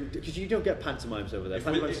do, because you don't get pantomimes over there. I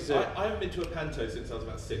haven't been to a panto since I was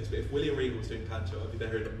about 6, but if William Regal was doing panto, I'd be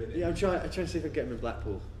there in a minute. Yeah, I'm trying to see if I can get him in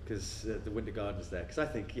Blackpool, because the Winter Garden's there. Because I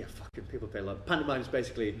think, fucking people pay a lot. Pantomime is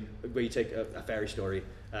basically where you take a fairy story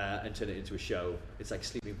and turn it into a show. It's like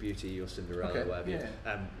Sleeping Beauty or Cinderella or whatever. Yeah.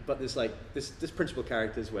 But there's like this principal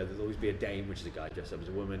characters where there'll always be a dame, which is a guy dressed up as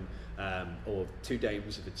a woman, or two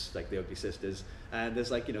dames if it's like the Ugly Sisters. And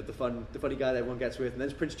there's like the funny guy that everyone gets with, and then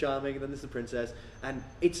there's Prince Charming, and then there's the princess, and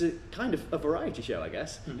it's a kind of a variety show, I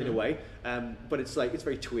guess, in a way. But it's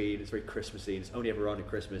very twee, it's very Christmassy, and it's only ever on at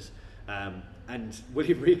Christmas. And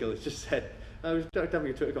William Regal has just said, I was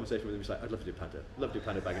having a Twitter conversation with him. He's like, I'd love to do panto. Love to do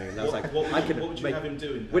panto back in England. And I was like, what would you have him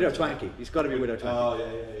doing? Widow Twanky. He's got to be Widow Twanky. Oh,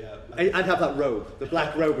 yeah. I'd have that robe, the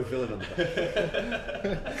black robe with villain on the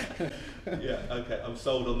back. Yeah, okay. I'm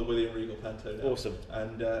sold on the William Regal panto now. Awesome.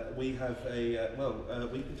 And we have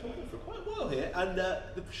we've been talking for quite a while here, and the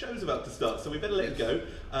show's about to start, so we better let it go.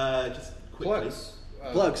 Just quickly. Plugs.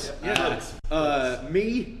 Plugs. Me,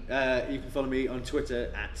 you can follow me on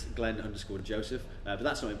Twitter at Glenn_Joseph, but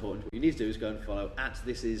that's not important. What you need to do is go and follow at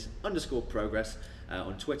 @thisis_progress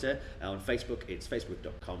on Twitter. On Facebook, it's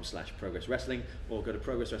facebook.com/Progress Wrestling, or go to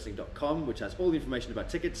progresswrestling.com, which has all the information about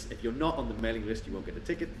tickets. If you're not on the mailing list, you won't get a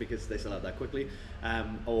ticket because they sell out that quickly.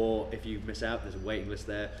 Or if you miss out, there's a waiting list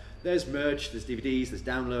there. There's merch, there's DVDs, there's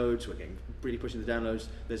downloads. We're getting really pushing the downloads.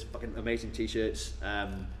 There's fucking amazing t-shirts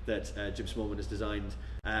that Jim Smallman has designed.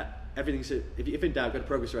 Everything's if in doubt, go to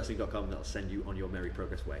progresswrestling.com. That'll send you on your merry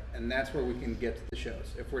progress way. And that's where we can get to the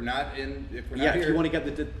shows. If we're not here, if you want to get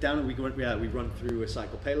the download, we run through a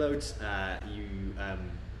cycle payloads. You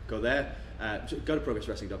go there. Go to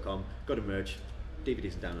progresswrestling.com. Go to merch.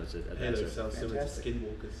 DVDs and downloads are there. Halo sounds similar to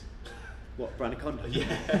Skinwalkers. What, brand of condom?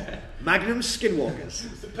 Yeah. Magnum Skinwalkers.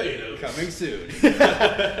 It's the payload. Coming soon.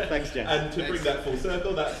 Thanks, Jen. And to bring that full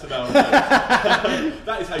circle, that's about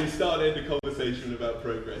that is how you start and end a conversation about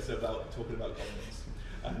progress, about talking about condoms.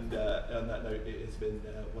 And on that note, it has been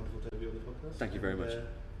wonderful to have you on the podcast. Thank you very much.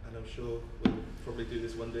 And I'm sure we'll probably do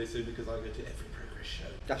this one day soon because I go to every progress show.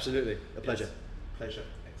 Absolutely. A pleasure. Yes. Pleasure.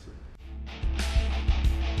 Excellent.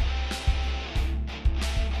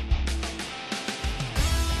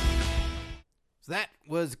 So that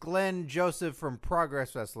was Glenn Joseph from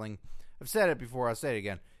Progress Wrestling. I've said it before, I'll say it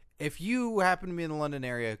again. If you happen to be in the London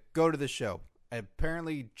area, go to the show.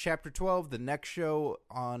 Apparently, Chapter 12, the next show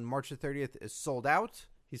on March the 30th, is sold out.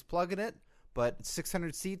 He's plugging it, but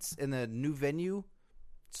 600 seats in the new venue,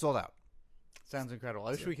 sold out. Sounds incredible.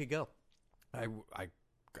 I wish we could go. I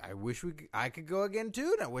wish I could go again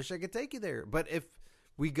too, and I wish I could take you there. But if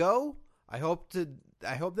we go, I hope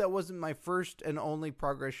that wasn't my first and only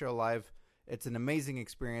Progress show live. It's an amazing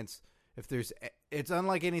experience. It's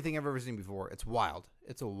unlike anything I've ever seen before. It's wild.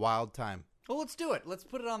 It's a wild time. Well, let's do it. Let's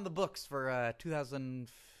put it on the books for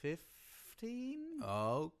 2015.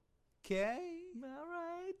 Okay. All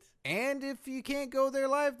right. And if you can't go there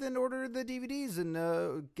live, then order the DVDs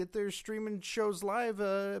and get their streaming shows live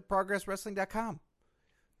at progresswrestling.com.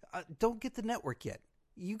 don't get the network yet.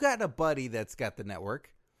 You got a buddy that's got the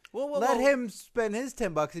network. Well, Let him spend his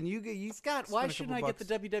 $10 and you Scott, spend why a shouldn't couple I get the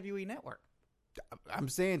bucks. WWE network? I'm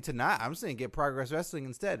saying to not. I'm saying get Progress Wrestling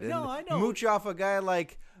instead. No, and I know. Mooch off a guy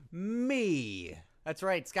like me. That's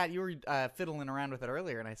right, Scott. You were fiddling around with it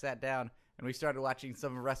earlier, and I sat down and we started watching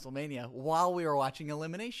some of WrestleMania while we were watching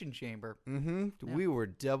Elimination Chamber. Mm-hmm. Yeah. We were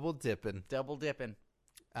double dipping. Double dipping.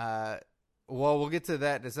 Well, we'll get to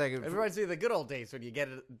that in a second. It reminds me of the good old days when you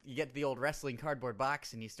get the old wrestling cardboard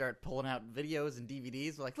box and you start pulling out videos and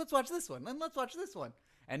DVDs. We're like, let's watch this one, and let's watch this one,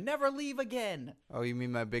 and never leave again. Oh, you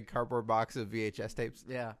mean my big cardboard box of VHS tapes?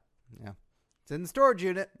 Yeah, Yeah. It's in the storage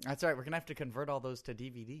unit. that's right. We're gonna have to convert all those to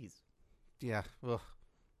DVDs, Yeah. Well,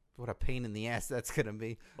 what a pain in the ass that's going to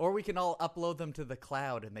be. or we can all upload them to the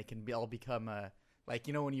cloud, and they can all become like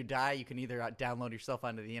when you die, you can either download yourself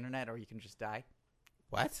onto the internet, or you can just die.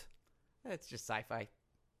 What? It's just sci-fi.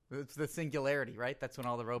 It's the singularity, right? That's when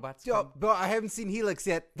all the robots. Yo, come. but I haven't seen Helix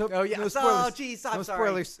yet. Oh yeah. No Oh, spoilers. jeez. I'm No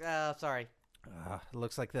sorry. spoilers. Sorry. It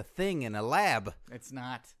looks like the Thing in a lab. It's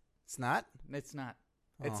not. It's not? It's not.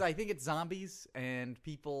 Oh. It's. I think it's zombies and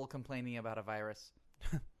people complaining about a virus.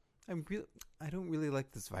 I don't really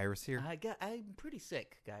like this virus here. I'm pretty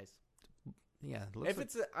sick, guys. Yeah. It, looks If like,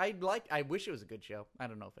 it's I wish it was a good show. I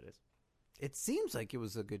don't know if it is. it seems like it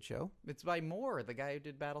was a good show. It's by Moore, the guy who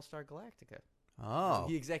did Battlestar Galactica. Oh.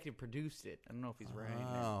 He executive produced it. I don't know if he's right.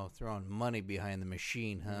 Oh, throwing money behind the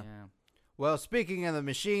machine, huh? Yeah. Well, speaking of the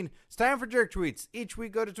machine, it's time for Jerk Tweets. Each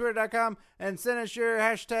week, go to twitter.com and send us your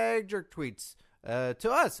hashtag Jerk Tweets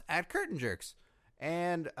to us at Curtain Jerks.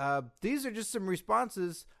 And these are just some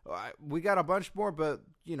responses. We got a bunch more, but,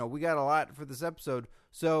 we got a lot for this episode.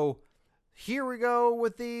 So here we go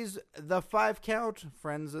with these. The 5 Count,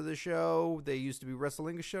 friends of the show. They used to be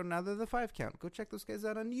Wrestling Show. Now they're the 5 Count. Go check those guys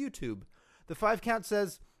out on YouTube. The 5 Count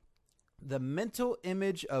says, the mental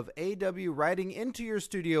image of AW riding into your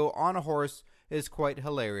studio on a horse is quite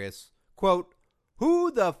hilarious. Quote,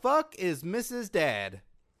 who the fuck is Mrs. Dad?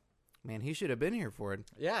 Man, he should have been here for it.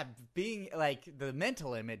 Yeah, being like the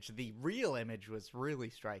mental image, the real image was really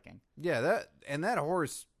striking. Yeah, that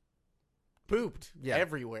horse Pooped Yeah.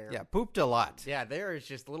 everywhere. Yeah, pooped a lot. Yeah, there is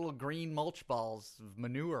just little green mulch balls of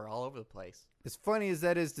manure all over the place. As funny as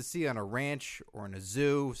that is to see on a ranch or in a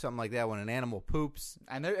zoo, something like that, when an animal poops.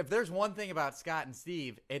 And if there's one thing about Scott and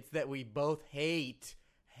Steve, it's that we both hate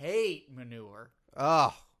manure.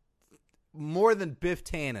 Oh, more than Biff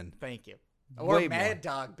Tannen. Thank you. Way Or Mad more.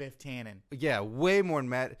 Dog Biff Tannen. Yeah, way more than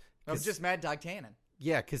Matt. No, just Mad Dog Tannen.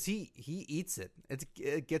 Yeah, because he eats it.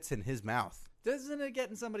 It gets in his mouth. Doesn't it get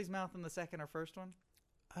in somebody's mouth in the second or first one?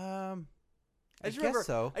 I just guess remember,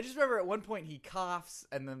 so. I just remember at one point he coughs,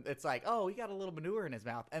 and then it's like, oh, he got a little manure in his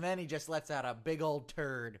mouth, and then he just lets out a big old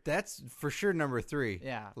turd. That's for sure number 3.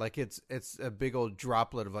 Yeah. Like it's a big old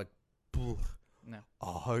droplet of like, "Bleh, No.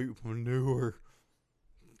 I hate manure.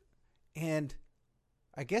 And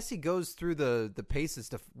I guess he goes through the paces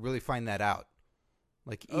to really find that out.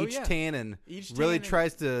 Like Oh, each yeah. Tannen Each really Tannen-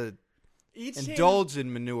 tries to Each indulge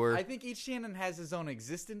in manure. I think each Tannen has his own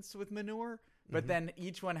existence with manure, Mm-hmm. but then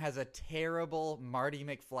each one has a terrible Marty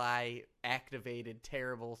McFly activated,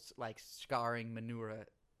 terrible like scarring manure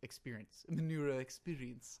experience.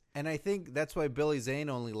 And I think that's why Billy Zane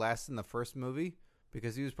only lasts in the first movie,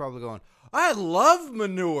 because he was probably going, I love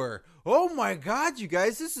manure. Oh my God, you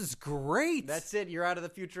guys, this is great. That's it. You're out of the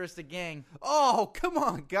futuristic gang. Oh, come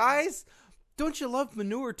on, guys. Don't you love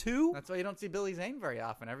manure too? That's why you don't see Billy Zane very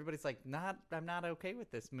often. Everybody's like, I'm not okay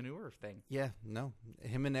with this manure thing. Yeah, no.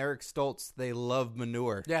 Him and Eric Stoltz, they love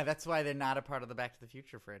manure. Yeah, that's why they're not a part of the Back to the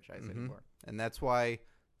Future franchise anymore. And that's why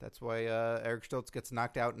Eric Stoltz gets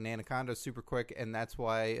knocked out in Anaconda super quick, and that's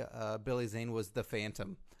why Billy Zane was the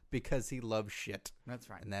Phantom, because he loves shit. That's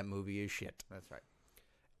right. And that movie is shit. That's right.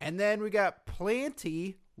 And then we got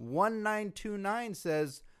Planty1929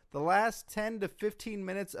 says, the last 10 to 15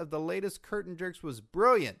 minutes of the latest Curtain Jerks was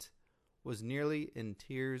brilliant. Was nearly in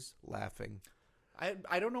tears laughing.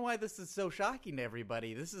 I don't know why this is so shocking to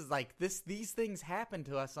everybody. This is like these things happen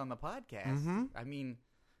to us on the podcast. I mean,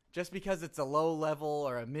 just because it's a low level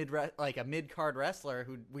or a mid card wrestler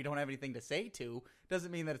who we don't have anything to say to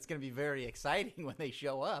doesn't mean that it's going to be very exciting when they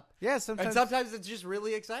show up. Yeah, And sometimes it's just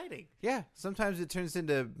really exciting. Yeah, sometimes it turns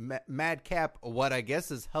into madcap, what I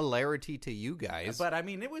guess is hilarity to you guys. But I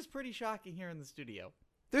mean, it was pretty shocking here in the studio.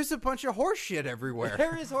 There's a bunch of horse shit everywhere.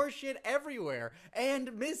 There is horse shit everywhere, and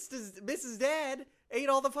Mrs. Dad ate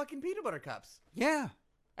all the fucking peanut butter cups, Yeah.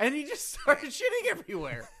 and he just started shitting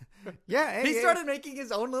everywhere. Yeah. He started making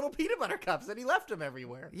his own little peanut butter cups, and he left them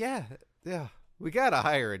everywhere. Yeah. Yeah. We gotta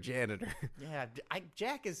hire a janitor. Yeah,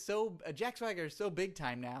 Jack Swagger is so big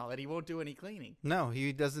time now that he won't do any cleaning. No,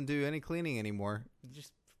 he doesn't do any cleaning anymore.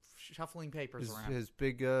 Just shuffling papers around. His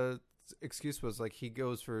big excuse was like he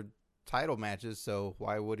goes for title matches, so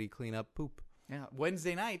why would he clean up poop? Yeah,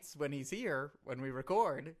 Wednesday nights when he's here, when we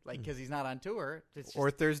record, like because he's not on tour, it's just, Or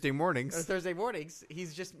Thursday mornings. or Thursday mornings,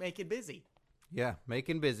 he's just making busy. Yeah,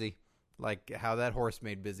 making busy. Like how that horse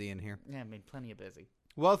made busy in here. Yeah, made plenty of busy.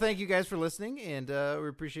 Well, thank you guys for listening, and we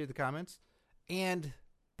appreciate the comments. And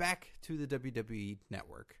back to the WWE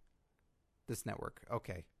Network. This network.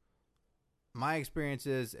 Okay. My experience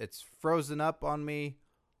is it's frozen up on me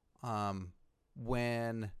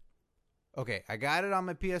when... Okay, I got it on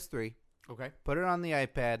my PS3. Okay. Put it on the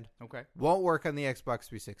iPad. Okay. Won't work on the Xbox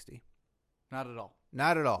 360. Not at all.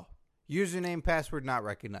 Not at all. Username, password not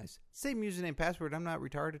recognized. Same username, password. I'm not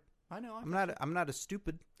retarded. I know. I'm not a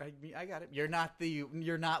stupid. I got it. You're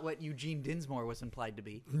not what Eugene Dinsmore was implied to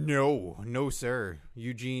be. No, sir.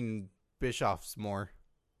 Eugene Bischoff's more.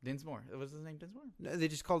 Dinsmore. Was his name Dinsmore? No, they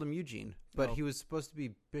just called him Eugene, but Oh. he was supposed to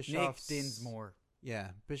be Bischoff's... Nick Dinsmore.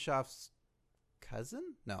 Yeah, Bischoff's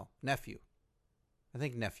cousin? No, nephew. I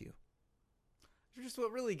think nephew. Just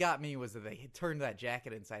what really got me was that they had turned that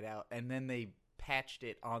jacket inside out, and then they patched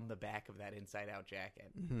it on the back of that inside out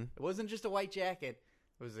jacket. Mm-hmm. It wasn't just a white jacket.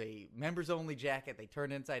 It was a members-only jacket. They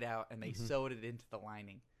turned it inside out, and they sewed it into the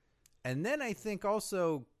lining. And then I think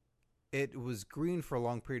also it was green for a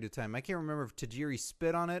long period of time. I can't remember if Tajiri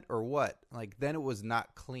spit on it or what. Like, then it was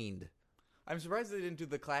not cleaned. I'm surprised they didn't do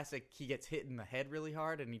the classic, he gets hit in the head really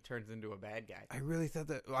hard, and he turns into a bad guy. I really thought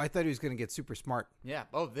that... I thought he was going to get super smart. Yeah.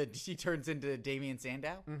 Oh, he turns into Damien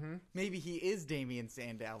Sandow? Mm-hmm. Maybe he is Damien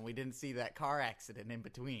Sandow, and we didn't see that car accident in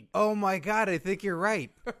between. Oh, my God, I think you're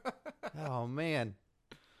right. Oh, man.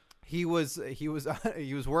 He was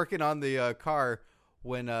working on the car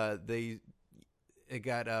when it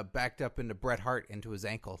got backed up into Bret Hart into his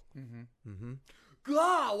ankle.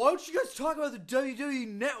 God, why don't you guys talk about the WWE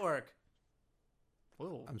Network?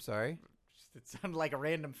 Whoa. I'm sorry. It sounded like a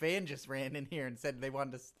random fan just ran in here and said they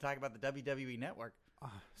wanted to talk about the WWE Network.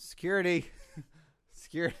 Security.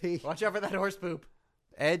 Security. Watch out for that horse poop.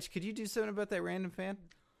 Edge, could you do something about that random fan?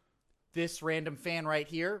 This random fan right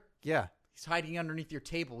here, Yeah. he's hiding underneath your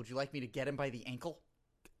table. Would you like me to get him by the ankle?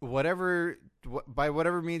 By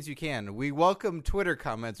whatever means you can. We welcome Twitter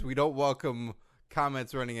comments. We don't welcome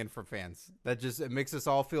comments running in from fans. It makes us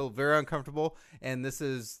all feel very uncomfortable. And this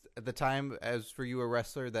is the time, as for you, a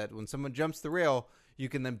wrestler, that when someone jumps the rail, you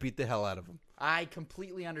can then beat the hell out of them. I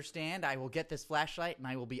completely understand. I will get this flashlight and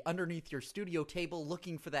I will be underneath your studio table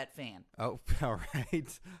looking for that fan. Oh, all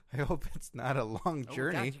right. I hope it's not a long Oh,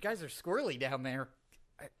 journey. God, you guys are squirrely down there.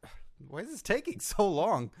 Why is this taking so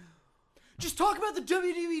long? Just talk about the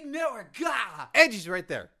WWE Network. Gah! Edge, he's right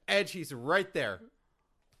there. Edge, he's right there.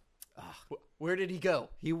 Where did he go?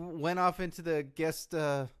 He went off into the guest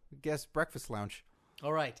breakfast lounge.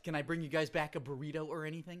 All right. Can I bring you guys back a burrito or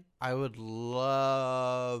anything? I would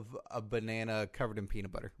love a banana covered in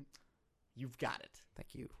peanut butter. You've got it.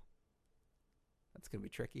 Thank you. That's going to be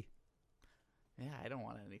tricky. Yeah, I don't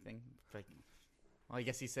want anything. Well, I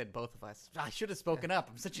guess he said both of us. I should have spoken up.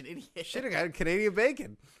 I'm such an idiot. Should have got Canadian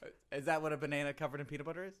bacon. Is that what a banana covered in peanut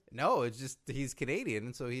butter is? No, it's just he's Canadian,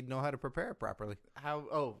 and so he'd know how to prepare it properly. How?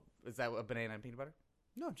 Oh, is that a banana and peanut butter?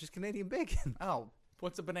 No, just Canadian bacon. Oh,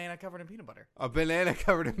 what's a banana covered in peanut butter? A banana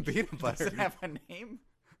covered in peanut Does butter. it have a name?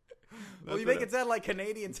 Well, you what make it sound like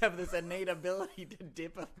Canadians have this innate ability to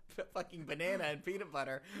dip a fucking banana in peanut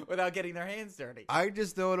butter without getting their hands dirty. I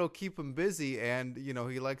just know it'll keep him busy, and,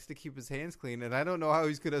 he likes to keep his hands clean, and I don't know how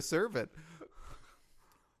he's going to serve it.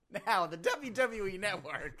 Now, the WWE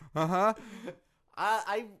Network. Uh-huh.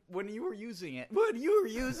 When you were using it,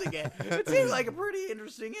 it seemed like a pretty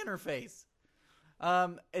interesting interface.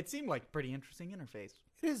 It seemed like a pretty interesting interface.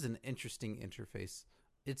 It is an interesting interface.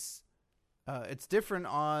 It's different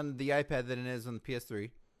on the iPad than it is on the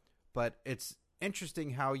PS3, but it's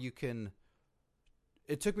interesting how you can...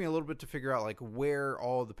 It took me a little bit to figure out, like, where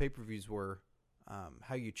all the pay-per-views were,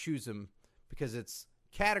 how you choose them, because it's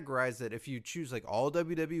categorized that if you choose, like, all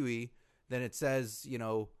WWE, then it says,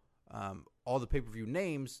 all the pay-per-view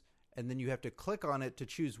names, and then you have to click on it to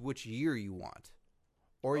choose which year you want.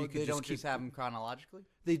 Or you could they don't keep just have them chronologically?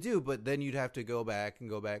 They do, but then you'd have to go back.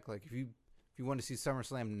 Like, if you want to see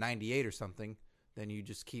SummerSlam 98 or something, then you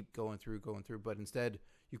just keep going through. But instead,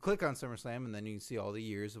 you click on SummerSlam, and then you can see all the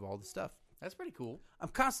years of all the stuff. That's pretty cool. I'm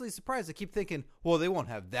constantly surprised. I keep thinking, well, they won't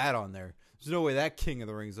have that on there. There's no way that King of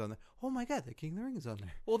the Ring is on there. Oh, my God, the King of the Ring is on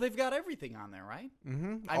there. Well, they've got everything on there, right?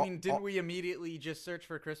 Mm-hmm. I mean, didn't we immediately just search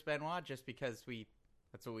for Chris Benoit just because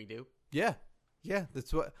that's what we do? Yeah. Yeah,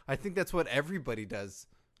 I think that's what everybody does.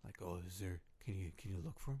 Like, oh, is there? Can you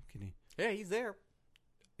look for him? Can you? Yeah, he's there.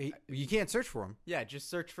 You can't search for him. Yeah, just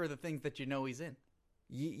search for the things that you know he's in.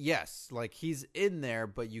 Yes, like he's in there,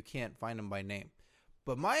 but you can't find him by name.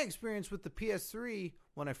 But my experience with the PS3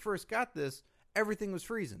 when I first got this, everything was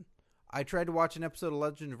freezing. I tried to watch an episode of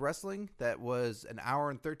Legend of Wrestling that was an hour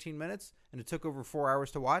and 13 minutes, and it took over 4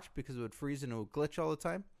 hours to watch because it would freeze and it would glitch all the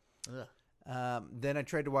time. Then I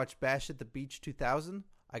tried to watch Bash at the Beach 2000.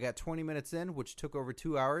 I got 20 minutes in, which took over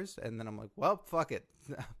 2 hours, and then I'm like, well, fuck it.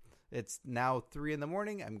 It's now 3 in the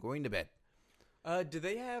morning. I'm going to bed. Do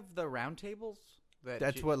they have the roundtables?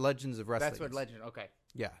 That's what Legends of Wrestling. That's what Legend. Okay.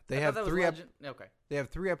 Yeah, they have 3. Okay. They have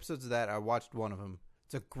 3 episodes of that. I watched one of them.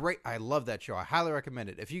 It's a great. I love that show. I highly recommend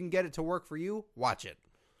it. If you can get it to work for you, watch it.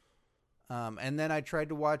 And then I tried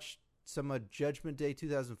to watch some of Judgment Day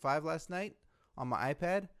 2005 last night on my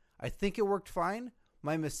iPad. I think it worked fine.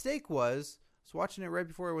 My mistake was I was watching it right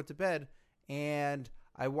before I went to bed, and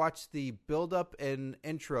I watched the build-up and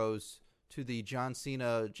intros to the John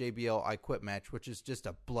Cena JBL I Quit match, which is just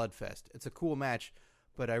a bloodfest. It's a cool match,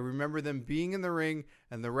 but I remember them being in the ring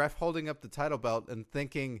and the ref holding up the title belt and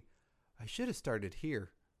thinking, I should have started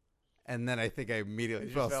here. And then I think I immediately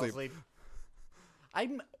fell asleep.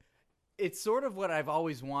 It's sort of what I've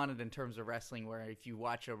always wanted in terms of wrestling, where if you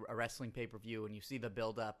watch a wrestling pay-per-view and you see the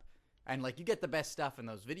build-up, and like you get the best stuff in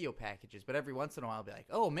those video packages, but every once in a while I'll be like,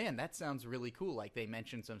 oh man, that sounds really cool. Like they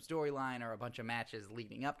mentioned some storyline or a bunch of matches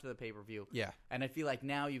leading up to the pay-per-view. Yeah. And I feel like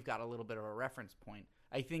now you've got a little bit of a reference point.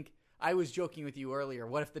 I think I was joking with you earlier,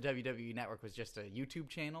 what if the WWE Network was just a YouTube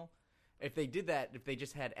channel? If they did that, if they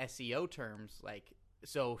just had SEO terms, like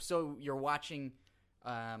so you're watching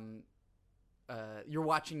that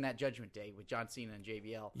Judgment Day with John Cena and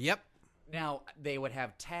JBL. Yep. Now they would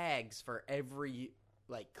have tags for every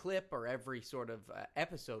like clip or every sort of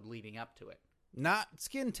episode leading up to it. Not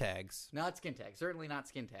skin tags. Not skin tags. Certainly not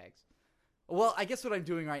skin tags. Well, I guess what I'm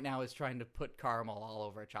doing right now is trying to put caramel all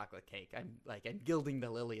over a chocolate cake. I'm gilding the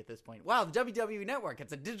lily at this point. Wow, the WWE Network,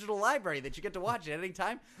 it's a digital library that you get to watch at any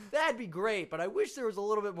time. That'd be great, but I wish there was a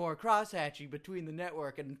little bit more cross-hatching between the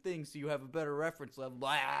network and things so you have a better reference level.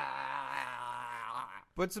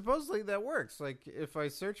 But supposedly that works. Like if I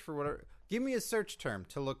search for whatever, give me a search term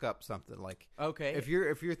to look up something. Like okay, if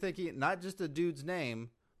you're thinking not just a dude's name,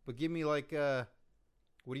 but give me like what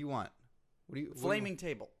do you want? Flaming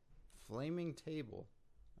table. Flaming table.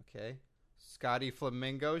 Okay. Scotty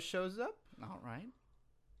Flamingo shows up. All right.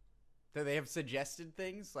 Do they have suggested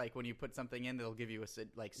things? Like when you put something in, they'll give you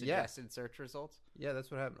suggested search results? Yeah,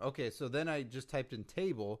 that's what happened. Okay, so then I just typed in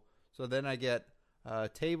table. So then I get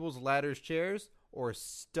tables, ladders, chairs, or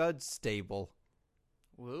stud stable.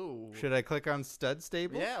 Whoa. Should I click on stud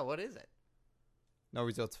stable? Yeah, what is it? No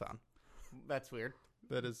results found. That's weird.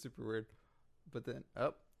 That is super weird. But then,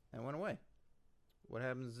 it went away. What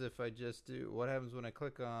happens if I just what happens when I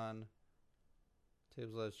click on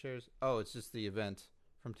tables, ladders, chairs? Oh, it's just the event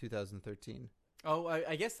from 2013. Oh,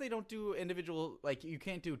 I guess they don't do individual, like you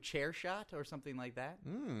can't do chair shot or something like that?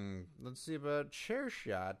 Let's see about chair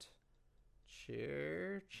shot.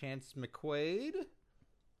 Chance McQuaid.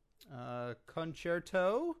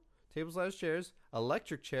 Concerto. Tables, ladders, chairs.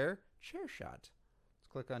 Electric chair. Chair shot. Let's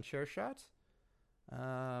click on chair shot.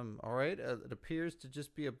 All right. It appears to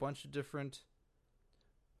just be a bunch of different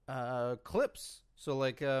clips. So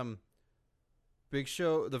like Big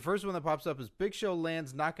Show, the first one that pops up is Big Show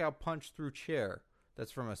lands knockout punch through chair.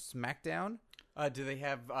 That's from a SmackDown. Do they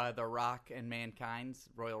have The Rock and Mankind's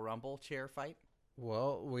Royal Rumble chair fight?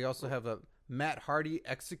 Well, we also have a Matt Hardy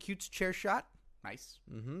executes chair shot. Nice.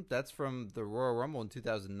 That's from the Royal Rumble in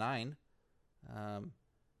 2009.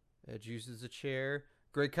 Edge uses a chair.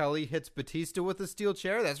 Great Khali hits Batista with a steel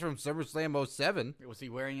chair. That's from SummerSlam 07. Was he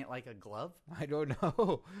wearing it like a glove? I don't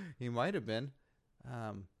know. He might have been.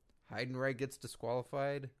 Heidenreich gets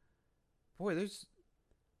disqualified. Boy, there's...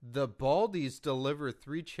 The Baldies deliver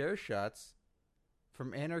 3 chair shots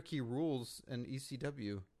from Anarchy Rules and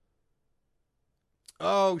ECW.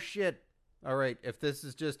 Oh, shit. All right, if this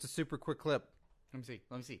is just a super quick clip. Let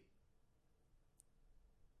me see.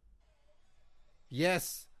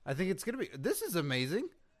 Yes, I think it's going to be... This is amazing.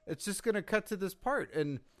 It's just going to cut to this part.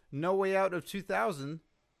 And No Way Out of 2000,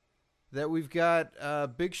 that we've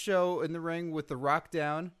got Big Show in the ring with The Rock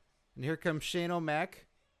down. And here comes Shane O'Mac.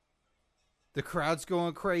 The crowd's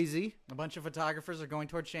going crazy. A bunch of photographers are going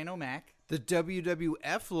towards Shane O'Mac. The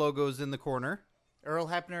WWF logo's in the corner. Earl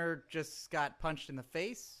Hebner just got punched in the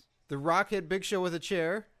face. The Rock hit Big Show with a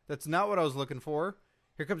chair. That's not what I was looking for.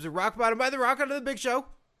 Here comes a rock bottom by The Rock onto the Big Show.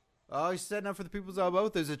 Oh, he's setting up for the People's Elbow.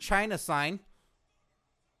 There's a China sign.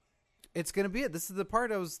 It's gonna be it. This is the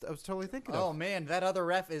part I was totally thinking Oh of. man, that other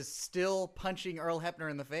ref is still punching Earl Hebner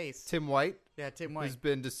in the face. Tim White, Yeah, Tim who's White.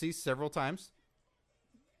 been deceased several times.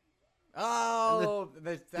 Oh,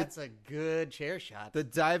 that's a good chair shot. The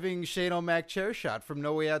diving Shane O'Mac chair shot from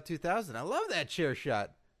No Way Out 2000. I love that chair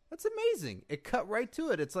shot. That's amazing. It cut right to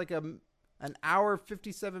it. It's like an hour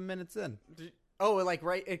 57 minutes in. Oh, like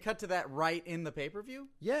right. It cut to that right in the pay-per-view.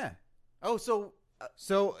 Yeah. Oh, so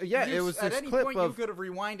So yeah, it was at this any clip point of. you could have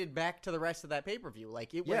rewinded back to the rest of that pay-per-view.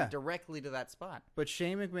 Like it Yeah. went directly to that spot. But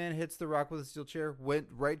Shane McMahon hits The Rock with a steel chair, went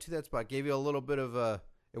right to that spot, gave you a little bit of a.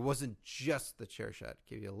 It wasn't just the chair shot.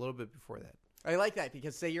 Gave you a little bit before that. I like that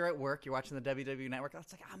because say you're at work, you're watching the WWE Network.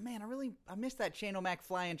 It's like, oh man, I missed that Shane O'Mac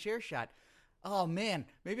flying chair shot. Oh man,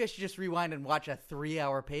 maybe I should just rewind and watch a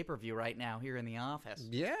 3-hour pay-per-view right now here in the office.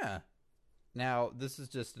 Yeah. Now this is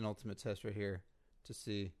just an ultimate test right here to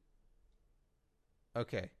see.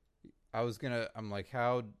 Okay, I'm like,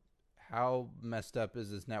 how messed up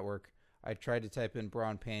is this network? I tried to type in bra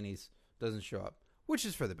and panties, doesn't show up, which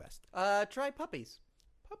is for the best. Try puppies.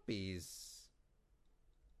 Puppies.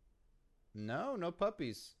 No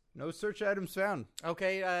puppies. No search items found.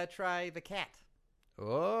 Okay, try the cat.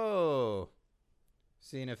 Oh.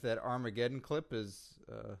 Seeing if that Armageddon clip is,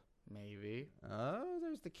 Maybe. oh,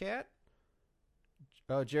 there's the cat.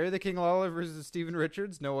 Oh, Jerry the King Lawler versus Steven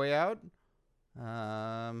Richards, No Way Out.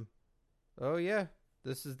 Oh yeah,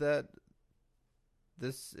 this is the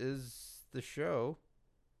show.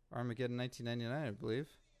 Armageddon 1999, I believe.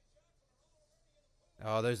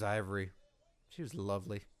 Oh, there's Ivory. She was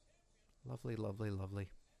lovely. Lovely.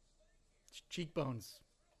 Cheekbones.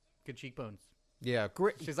 Good cheekbones. Yeah,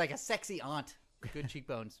 great. She's like a sexy aunt. Good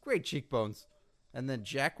cheekbones. Great cheekbones. And then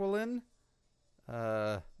Jacqueline.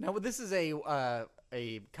 Now, this is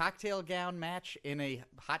a cocktail gown match in a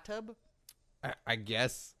hot tub? I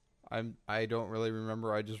guess I don't really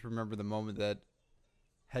remember. I just remember the moment that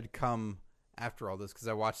had come after all this because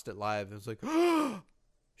I watched it live. It was like, oh,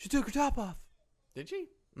 she took her top off. Did she?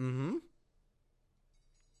 Mm-hmm.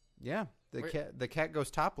 Yeah, the cat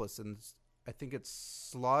goes topless, and I think it's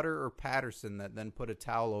Slaughter or Patterson that then put a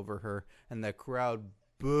towel over her, and the crowd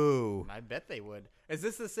boo. I bet they would. Is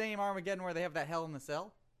this the same Armageddon where they have that Hell in the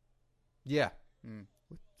Cell? Yeah,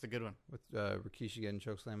 It's a good one. with Rikishi getting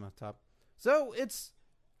chokeslam off top. So it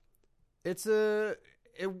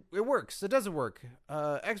works. It doesn't work.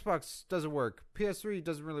 Xbox doesn't work. PS3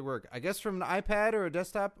 doesn't really work. I guess from an iPad or a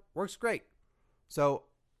desktop works great. So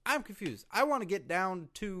I'm confused. I want to get down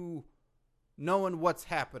to knowing what's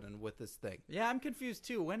happening with this thing. Yeah, I'm confused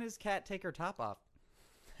too. When does Kat take her top off?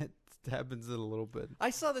 It happens in a little bit. I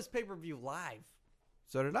saw this pay-per-view live.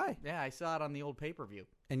 So did I. Yeah, I saw it on the old pay-per-view.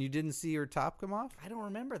 And you didn't see her top come off? I don't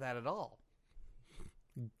remember that at all.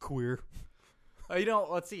 Queer. Oh,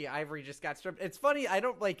 let's see. Ivory just got stripped. It's funny. I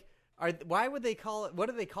don't like. Why would they call it? What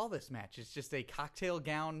do they call this match? It's just a cocktail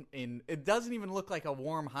gown in. It doesn't even look like a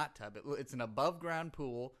warm hot tub. It's an above ground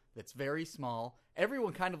pool that's very small.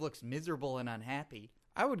 Everyone kind of looks miserable and unhappy.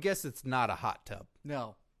 I would guess it's not a hot tub.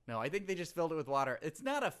 No. I think they just filled it with water. It's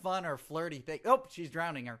not a fun or flirty thing. Oh, she's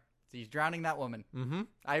drowning her. She's drowning that woman. Mm-hmm.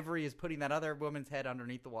 Ivory is putting that other woman's head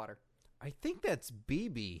underneath the water. I think that's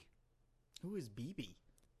BB. Who is BB?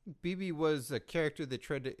 BB was a character they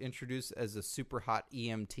tried to introduce as a super hot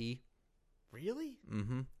EMT. Really?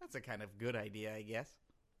 Mm-hmm. That's a kind of good idea, I guess.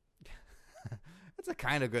 That's a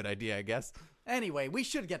kind of good idea, I guess. Anyway, we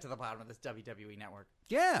should get to the bottom of this WWE network.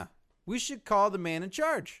 Yeah. We should call the man in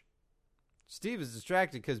charge. Steve is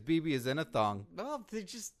distracted because BB is in a thong. Well, they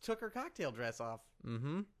just took her cocktail dress off.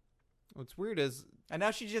 Mm-hmm. What's weird is And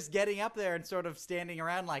now she's just getting up there and sort of standing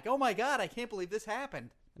around like, oh my god, I can't believe this happened.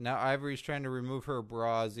 now Ivory's trying to remove her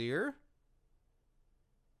brassiere.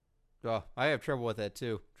 Oh, I have trouble with that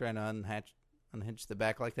too. Trying to unhinge the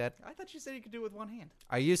back like that. I thought you said you could do it with one hand.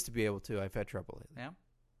 I used to be able to. I've had trouble lately. Yeah?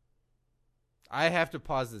 I have to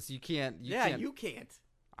pause this. You can't. You can't.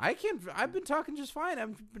 I can't. I've been talking just fine.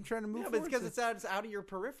 I've been trying to move. Yeah, but it's forward. because it's out of your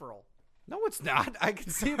peripheral. No, it's not. I can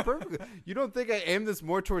see it perfectly. You don't think I aim this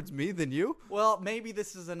more towards me than you? Well, maybe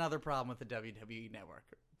this is another problem with the WWE network.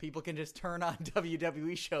 People can just turn on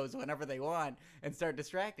WWE shows whenever they want and start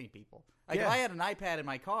distracting people. Like Yeah. if I had an iPad in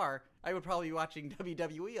my car, I would probably be watching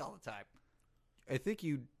WWE all the time. I think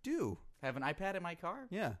you do. Have an iPad in my car?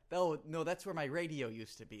 Yeah. Oh, no, that's where my radio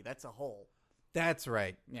used to be. That's a hole. That's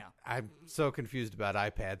right. Yeah. I'm so confused about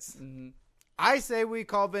iPads. Mm-hmm. I say we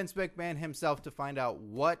call Vince McMahon himself to find out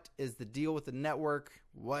what is the deal with the network,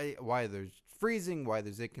 why there's freezing, why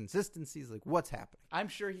there's inconsistencies, like what's happening. I'm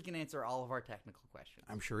sure he can answer all of our technical questions.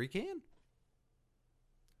 I'm sure he can.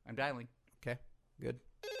 I'm dialing. Okay, good.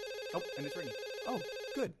 Oh, and it's ringing. Oh,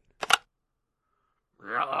 good.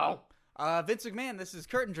 Hello. Vince McMahon, this is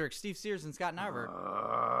Curtain Jerk, Steve Sears, and Scott Narver.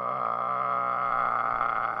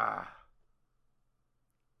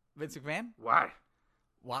 Vince McMahon? What?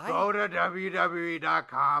 Why? Go to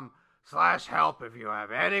WWE.com/help if you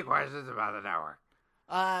have any questions about the network.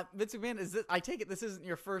 Vince McMahon, I take it this isn't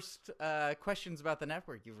your first questions about the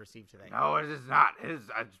network you've received today. No, it is not.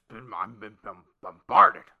 I've been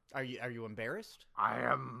bombarded. Are you embarrassed?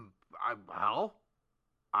 I'm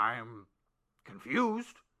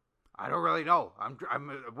confused. I don't really know.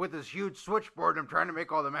 I'm with this huge switchboard. I'm trying to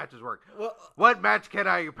make all the matches work. Well, what match can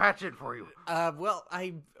I patch in for you?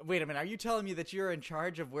 Wait a minute. Are you telling me that you're in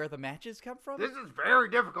charge of where the matches come from? This is very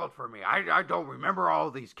difficult for me. I don't remember all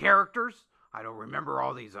these characters. I don't remember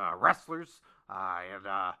all these wrestlers.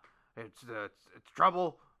 It's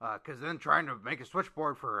trouble. Because then trying to make a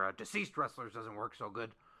switchboard for deceased wrestlers doesn't work so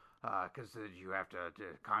good. Because you have to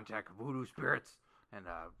contact voodoo spirits and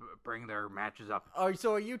bring their matches up.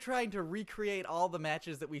 So are you trying to recreate all the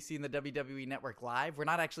matches that we see in the WWE Network live? We're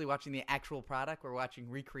not actually watching the actual product. We're watching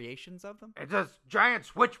recreations of them? It's a giant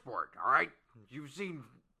switchboard, all right? You've seen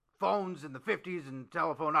phones in the 50s and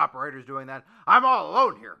telephone operators doing that. I'm all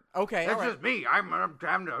alone here. Okay, That's all right. just me. I'm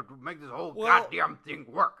trying to make this whole Well, goddamn thing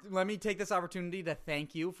work. Let me take this opportunity to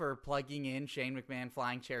thank you for plugging in Shane McMahon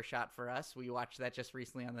flying chair shot for us. We watched that just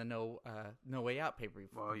recently on the No Way Out pay-per-view.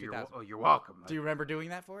 Well, you're welcome. Do you remember doing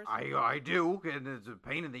that for us? I do, and it's a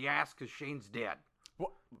pain in the ass because Shane's dead.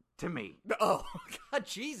 What? To me. Oh, God,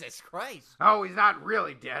 Jesus Christ. Oh, he's not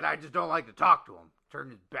really dead. I just don't like to talk to him. Turn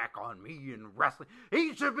his back on me and wrestling.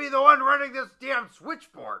 He should be the one running this damn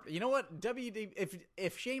switchboard. You know what?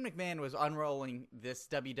 If Shane McMahon was unrolling this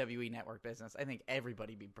WWE Network business, I think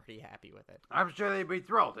everybody'd be pretty happy with it. I'm sure they'd be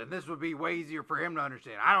thrilled, and this would be way easier for him to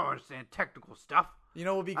understand. I don't understand technical stuff. You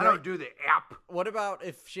know what would be I great? don't do the app. What about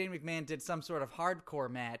if Shane McMahon did some sort of hardcore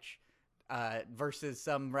match versus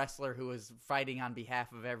some wrestler who was fighting on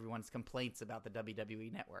behalf of everyone's complaints about the WWE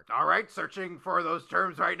Network? All right, searching for those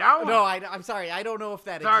terms right now. No, I'm sorry. I don't know if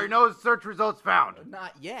that Sorry, no search results found.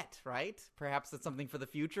 Not yet, right? Perhaps that's something for the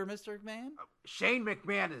future, Mr. McMahon? Shane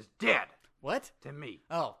McMahon is dead. What? To me.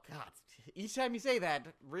 Oh, God. Each time you say that,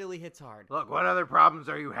 it really hits hard. Look, what other problems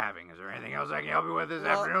are you having? Is there anything else I can help you with this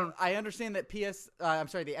afternoon? I understand that the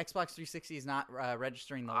Xbox 360 is not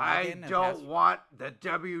registering the I login. don't want the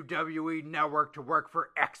WWE Network to work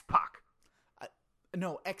for X-Pac.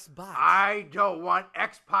 No, Xbox. I don't want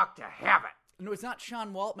X-Pac to have it. No, it's not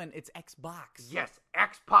Sean Waltman. It's Xbox. Yes,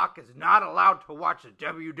 X-Pac is not allowed to watch the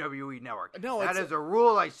WWE Network. No, that is a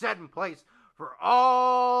rule I set in place for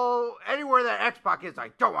anywhere that X-Pac is. I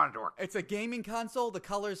don't want it to work. It's a gaming console. The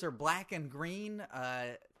colors are black and green.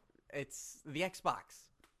 It's the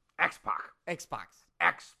Xbox. X-Pac. Xbox.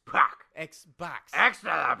 X-Pac. Xbox. X to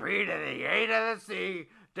the P to the A to the C.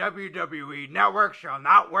 WWE Network shall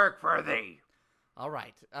not work for thee. All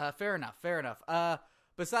right. Fair enough.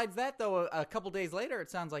 Besides that, though, a couple days later,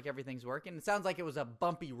 it sounds like everything's working. It sounds like it was a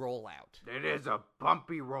bumpy rollout. It is a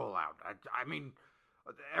bumpy rollout. I mean,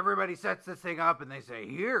 everybody sets this thing up and they say,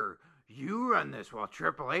 here, you run this while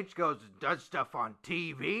Triple H goes and does stuff on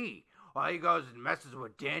TV. While he goes and messes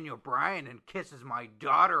with Daniel Bryan and kisses my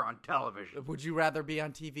daughter on television. Would you rather be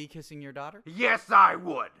on TV kissing your daughter? Yes, I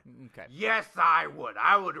would. Okay. Yes, I would.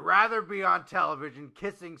 I would rather be on television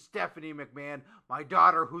kissing Stephanie McMahon, my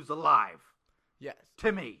daughter who's alive. Yes.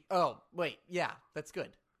 To me. Oh, wait. Yeah, that's good.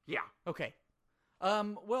 Yeah. Okay.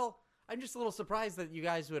 Well, I'm just a little surprised that you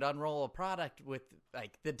guys would unroll a product with,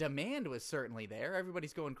 like, the demand was certainly there.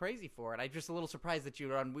 Everybody's going crazy for it. I'm just a little surprised that you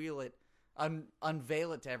would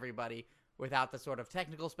unveil it to everybody without the sort of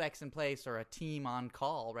technical specs in place or a team on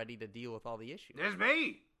call ready to deal with all the issues. It's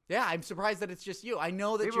me. Yeah, I'm surprised that it's just you. I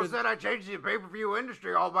know that People said I changed the pay-per-view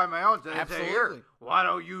industry all by my own. So they say, here, why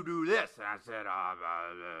don't you do this? And I said, all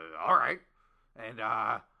right. And,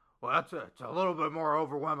 well, it's a little bit more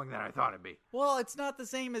overwhelming than I thought it'd be. Well, it's not the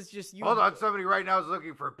same as just you. Hold on, somebody right now is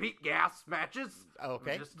looking for Pete Gas matches.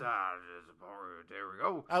 Okay. There we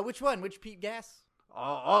go. Which one? Which Pete Gas?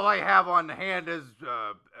 All I have on hand is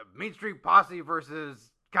Mean Street Posse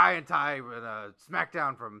versus Kai and Tai in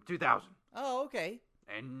SmackDown from 2000. Oh, okay.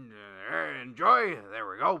 And enjoy. There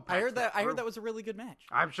we go. I heard that was a really good match.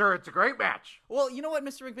 I'm sure it's a great match. Well, you know what,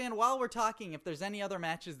 Mr. McMahon? While we're talking, if there's any other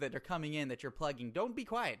matches that are coming in that you're plugging, don't be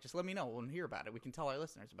quiet. Just let me know. We'll hear about it. We can tell our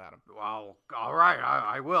listeners about them. Well, all right.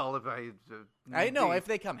 I will if I. I know if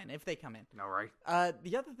they come in. All right.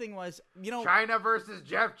 The other thing was, China versus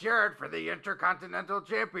Jeff Jarrett for the Intercontinental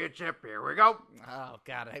Championship. Here we go. Oh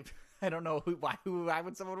God, I don't know why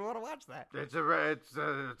would someone want to watch that? It's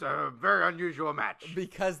a very unusual match.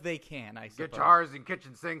 Because they can, I suppose. Guitars and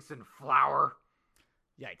kitchen sinks and flour.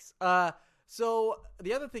 Yikes. So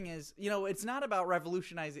the other thing is, it's not about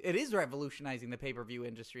revolutionizing. It is revolutionizing the pay-per-view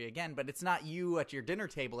industry again, but it's not you at your dinner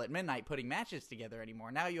table at midnight putting matches together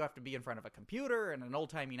anymore. Now you have to be in front of a computer and an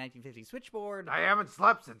old-timey 1950s switchboard. I haven't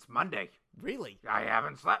slept since Monday. Really? I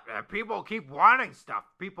haven't slept. People keep wanting stuff.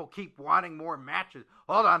 People keep wanting more matches.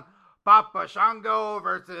 Hold on. Papa Shango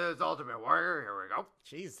versus Ultimate Warrior. Here we go.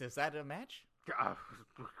 Jeez, is that a match?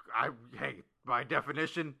 Hey, by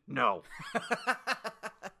definition, no.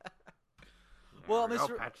 Well, There we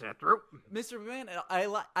go. Mr. Patch that through. Mr. McMahon,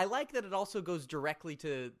 I like that it also goes directly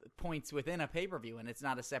to points within a pay-per-view, and it's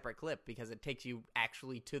not a separate clip because it takes you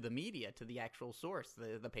actually to the media, to the actual source,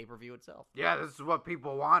 the pay-per-view itself. Yeah, this is what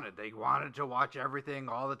people wanted. They wanted to watch everything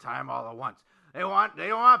all the time, all at once. They don't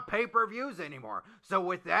want pay-per-views anymore. So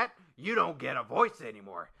with that, you don't get a voice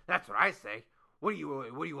anymore. That's what I say. What do you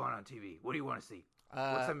want on TV? What do you want to see?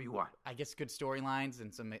 What's something you want? I guess good storylines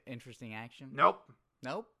and some interesting action. Nope.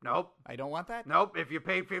 Nope. I don't want that. Nope. If you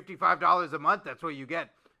pay $55 a month, that's what you get.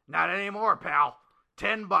 Not anymore, pal.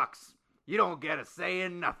 $10. You don't get a say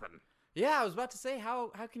in nothing. Yeah, I was about to say, how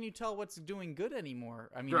can you tell what's doing good anymore?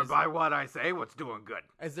 I mean, By what I say, what's doing good.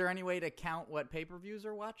 is there any way to count what pay-per-views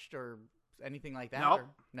are watched or anything like that? Nope. Or,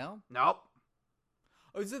 no? Nope.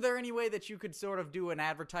 Is there any way that you could sort of do an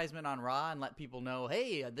advertisement on Raw and let people know,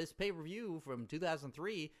 hey, this pay-per-view from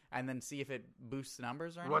 2003, and then see if it boosts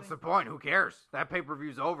numbers or anything? What's the point? Who cares? That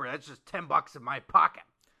pay-per-view's over. That's just $10 in my pocket.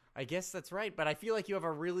 I guess that's right, but I feel like you have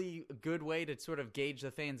a really good way to sort of gauge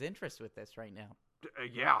the fans' interest with this right now.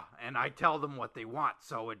 Yeah, and I tell them what they want,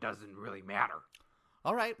 so it doesn't really matter.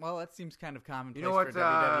 All right, well, that seems kind of commonplace You know what's for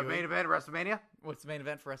WWE. main event WrestleMania? What's the main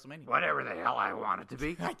event for WrestleMania? Whatever the hell I want it to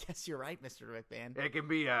be. I guess you're right, Mr. McMahon. It can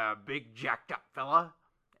be a big jacked up fella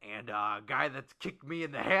and a guy that's kicked me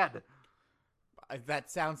in the head. That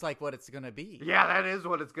sounds like what it's going to be. Yeah, that is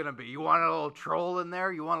what it's going to be. You want a little troll in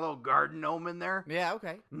there? You want a little garden gnome in there? Yeah,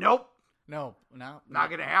 okay. Nope. No. Not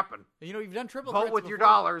going to happen. You've done triple Vote threats with your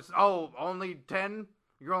before. dollars. Oh, only 10?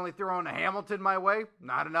 You're only throwing a Hamilton my way?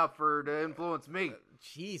 Not enough to influence me.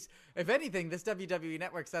 Jeez. If anything, this WWE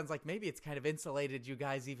Network sounds like maybe it's kind of insulated you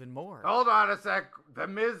guys even more. Hold on a sec. The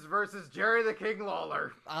Miz versus Jerry the King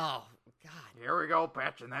Lawler. Oh, God. Here we go,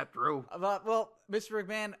 patching that through. Well, Mr.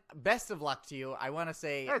 McMahon, best of luck to you. I want to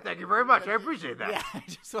say... Hey, thank you very much. I appreciate that. Yeah, I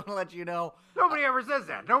just want to let you know. Nobody ever says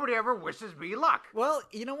that. Nobody ever wishes me luck. Well,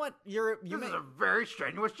 you know what? This is a very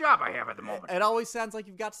strenuous job I have at the moment. It always sounds like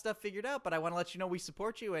you've got stuff figured out, but I want to let you know we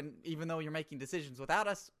support you, and even though you're making decisions without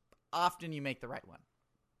us, often you make the right one.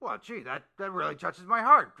 Well, gee, that really touches my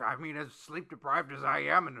heart. I mean, as sleep-deprived as I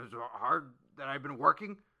am and as hard that I've been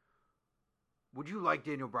working, would you like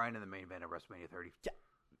Daniel Bryan in the main event at WrestleMania 30? Yeah.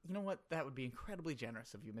 You know what? That would be incredibly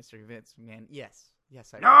generous of you, Mr. Vince McMahon. Yes,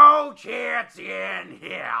 I would. No chance in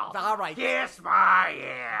hell. All right. Kiss my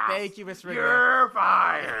ass. Thank you, Mr. McMahon. You're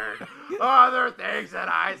fired. Other things that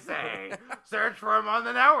I say. Search for him on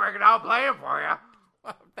the network and I'll play him for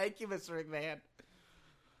you. Thank you, Mr. McMahon.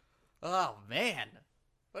 Oh, man.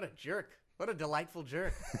 What a jerk. What a delightful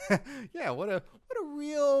jerk. Yeah, what a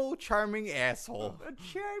real charming asshole. A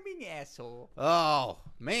charming asshole. Oh,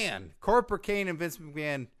 man. Corporate Kane and Vince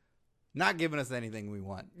McMahon not giving us anything we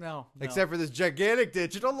want. No. Except for this gigantic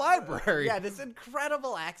digital library. Yeah, this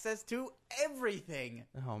incredible access to everything.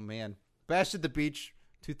 Oh, man. Bash at the Beach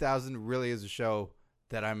 2000 really is a show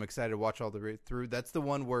that I'm excited to watch all the way through. That's the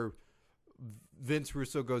one where Vince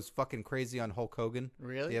Russo goes fucking crazy on Hulk Hogan.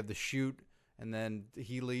 Really? They have the shoot, and then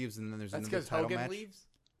he leaves, and then there's That's another because title Hogan match. leaves?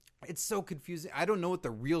 It's so confusing. I don't know what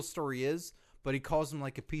the real story is, but he calls him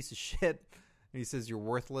like a piece of shit. And he says, you're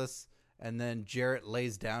worthless. And then Jarrett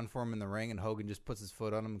lays down for him in the ring, and Hogan just puts his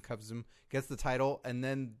foot on him and cuffs him, gets the title, and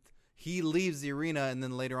then he leaves the arena, and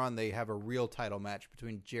then later on they have a real title match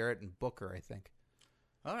between Jarrett and Booker, I think.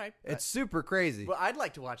 All right. It's super crazy. Well, I'd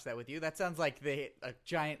like to watch that with you. That sounds like they hit a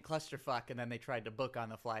giant clusterfuck, and then they tried to book on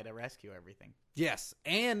the fly to rescue everything. Yes,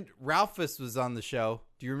 and Ralphus was on the show.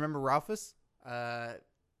 Do you remember Ralphus?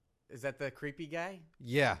 Is that the creepy guy?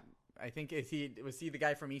 Yeah. I think was he the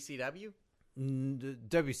guy from ECW?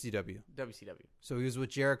 WCW. WCW. So he was with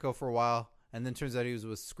Jericho for a while, and then turns out he was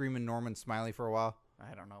with Screaming Norman Smiley for a while.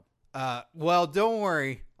 I don't know. Well, don't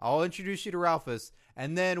worry. I'll introduce you to Ralphus,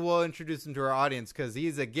 and then we'll introduce him to our audience, because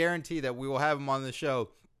he's a guarantee that we will have him on the show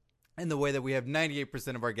in the way that we have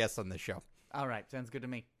 98% of our guests on this show. All right. Sounds good to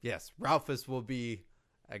me. Yes, Ralphus will be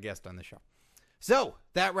a guest on the show. So,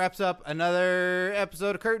 that wraps up another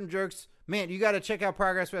episode of Curtain Jerks. Man, you got to check out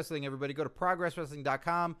Progress Wrestling, everybody. Go to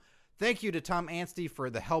progresswrestling.com. Thank you to Tom Anstey for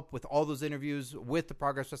the help with all those interviews with the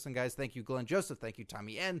Progress Wrestling guys. Thank you, Glenn Joseph. Thank you,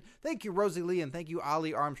 Tommy N. Thank you, Rosie Lee. And thank you,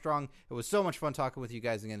 Ali Armstrong. It was so much fun talking with you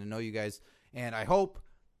guys and getting to know you guys. And I hope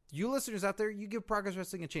you listeners out there, you give Progress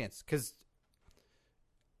Wrestling a chance, because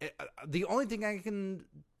the only thing I can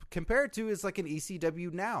compare it to is like an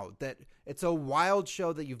ECW now, that it's a wild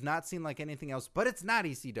show that you've not seen like anything else, but it's not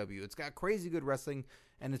ECW. It's got crazy good wrestling,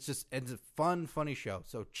 and it's a fun, funny show.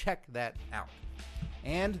 So check that out.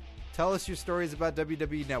 And tell us your stories about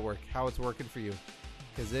WWE Network, how it's working for you,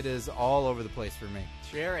 because it is all over the place for me.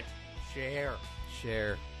 Share it. Share.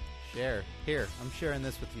 Here, I'm sharing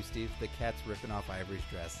this with you, Steve. The cat's ripping off Ivory's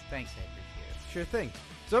dress. Thanks, I appreciate it. Sure thing.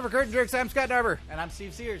 So for Curtain Jerks, I'm Scott Darber. And I'm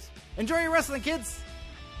Steve Sears. Enjoy your wrestling, kids.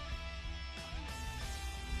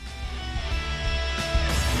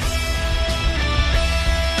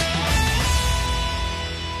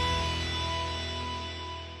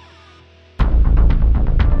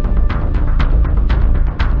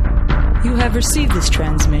 You have received this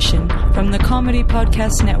transmission from the Comedy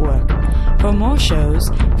Podcast Network. For more shows,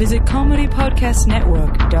 visit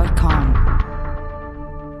comedypodcastnetwork.com.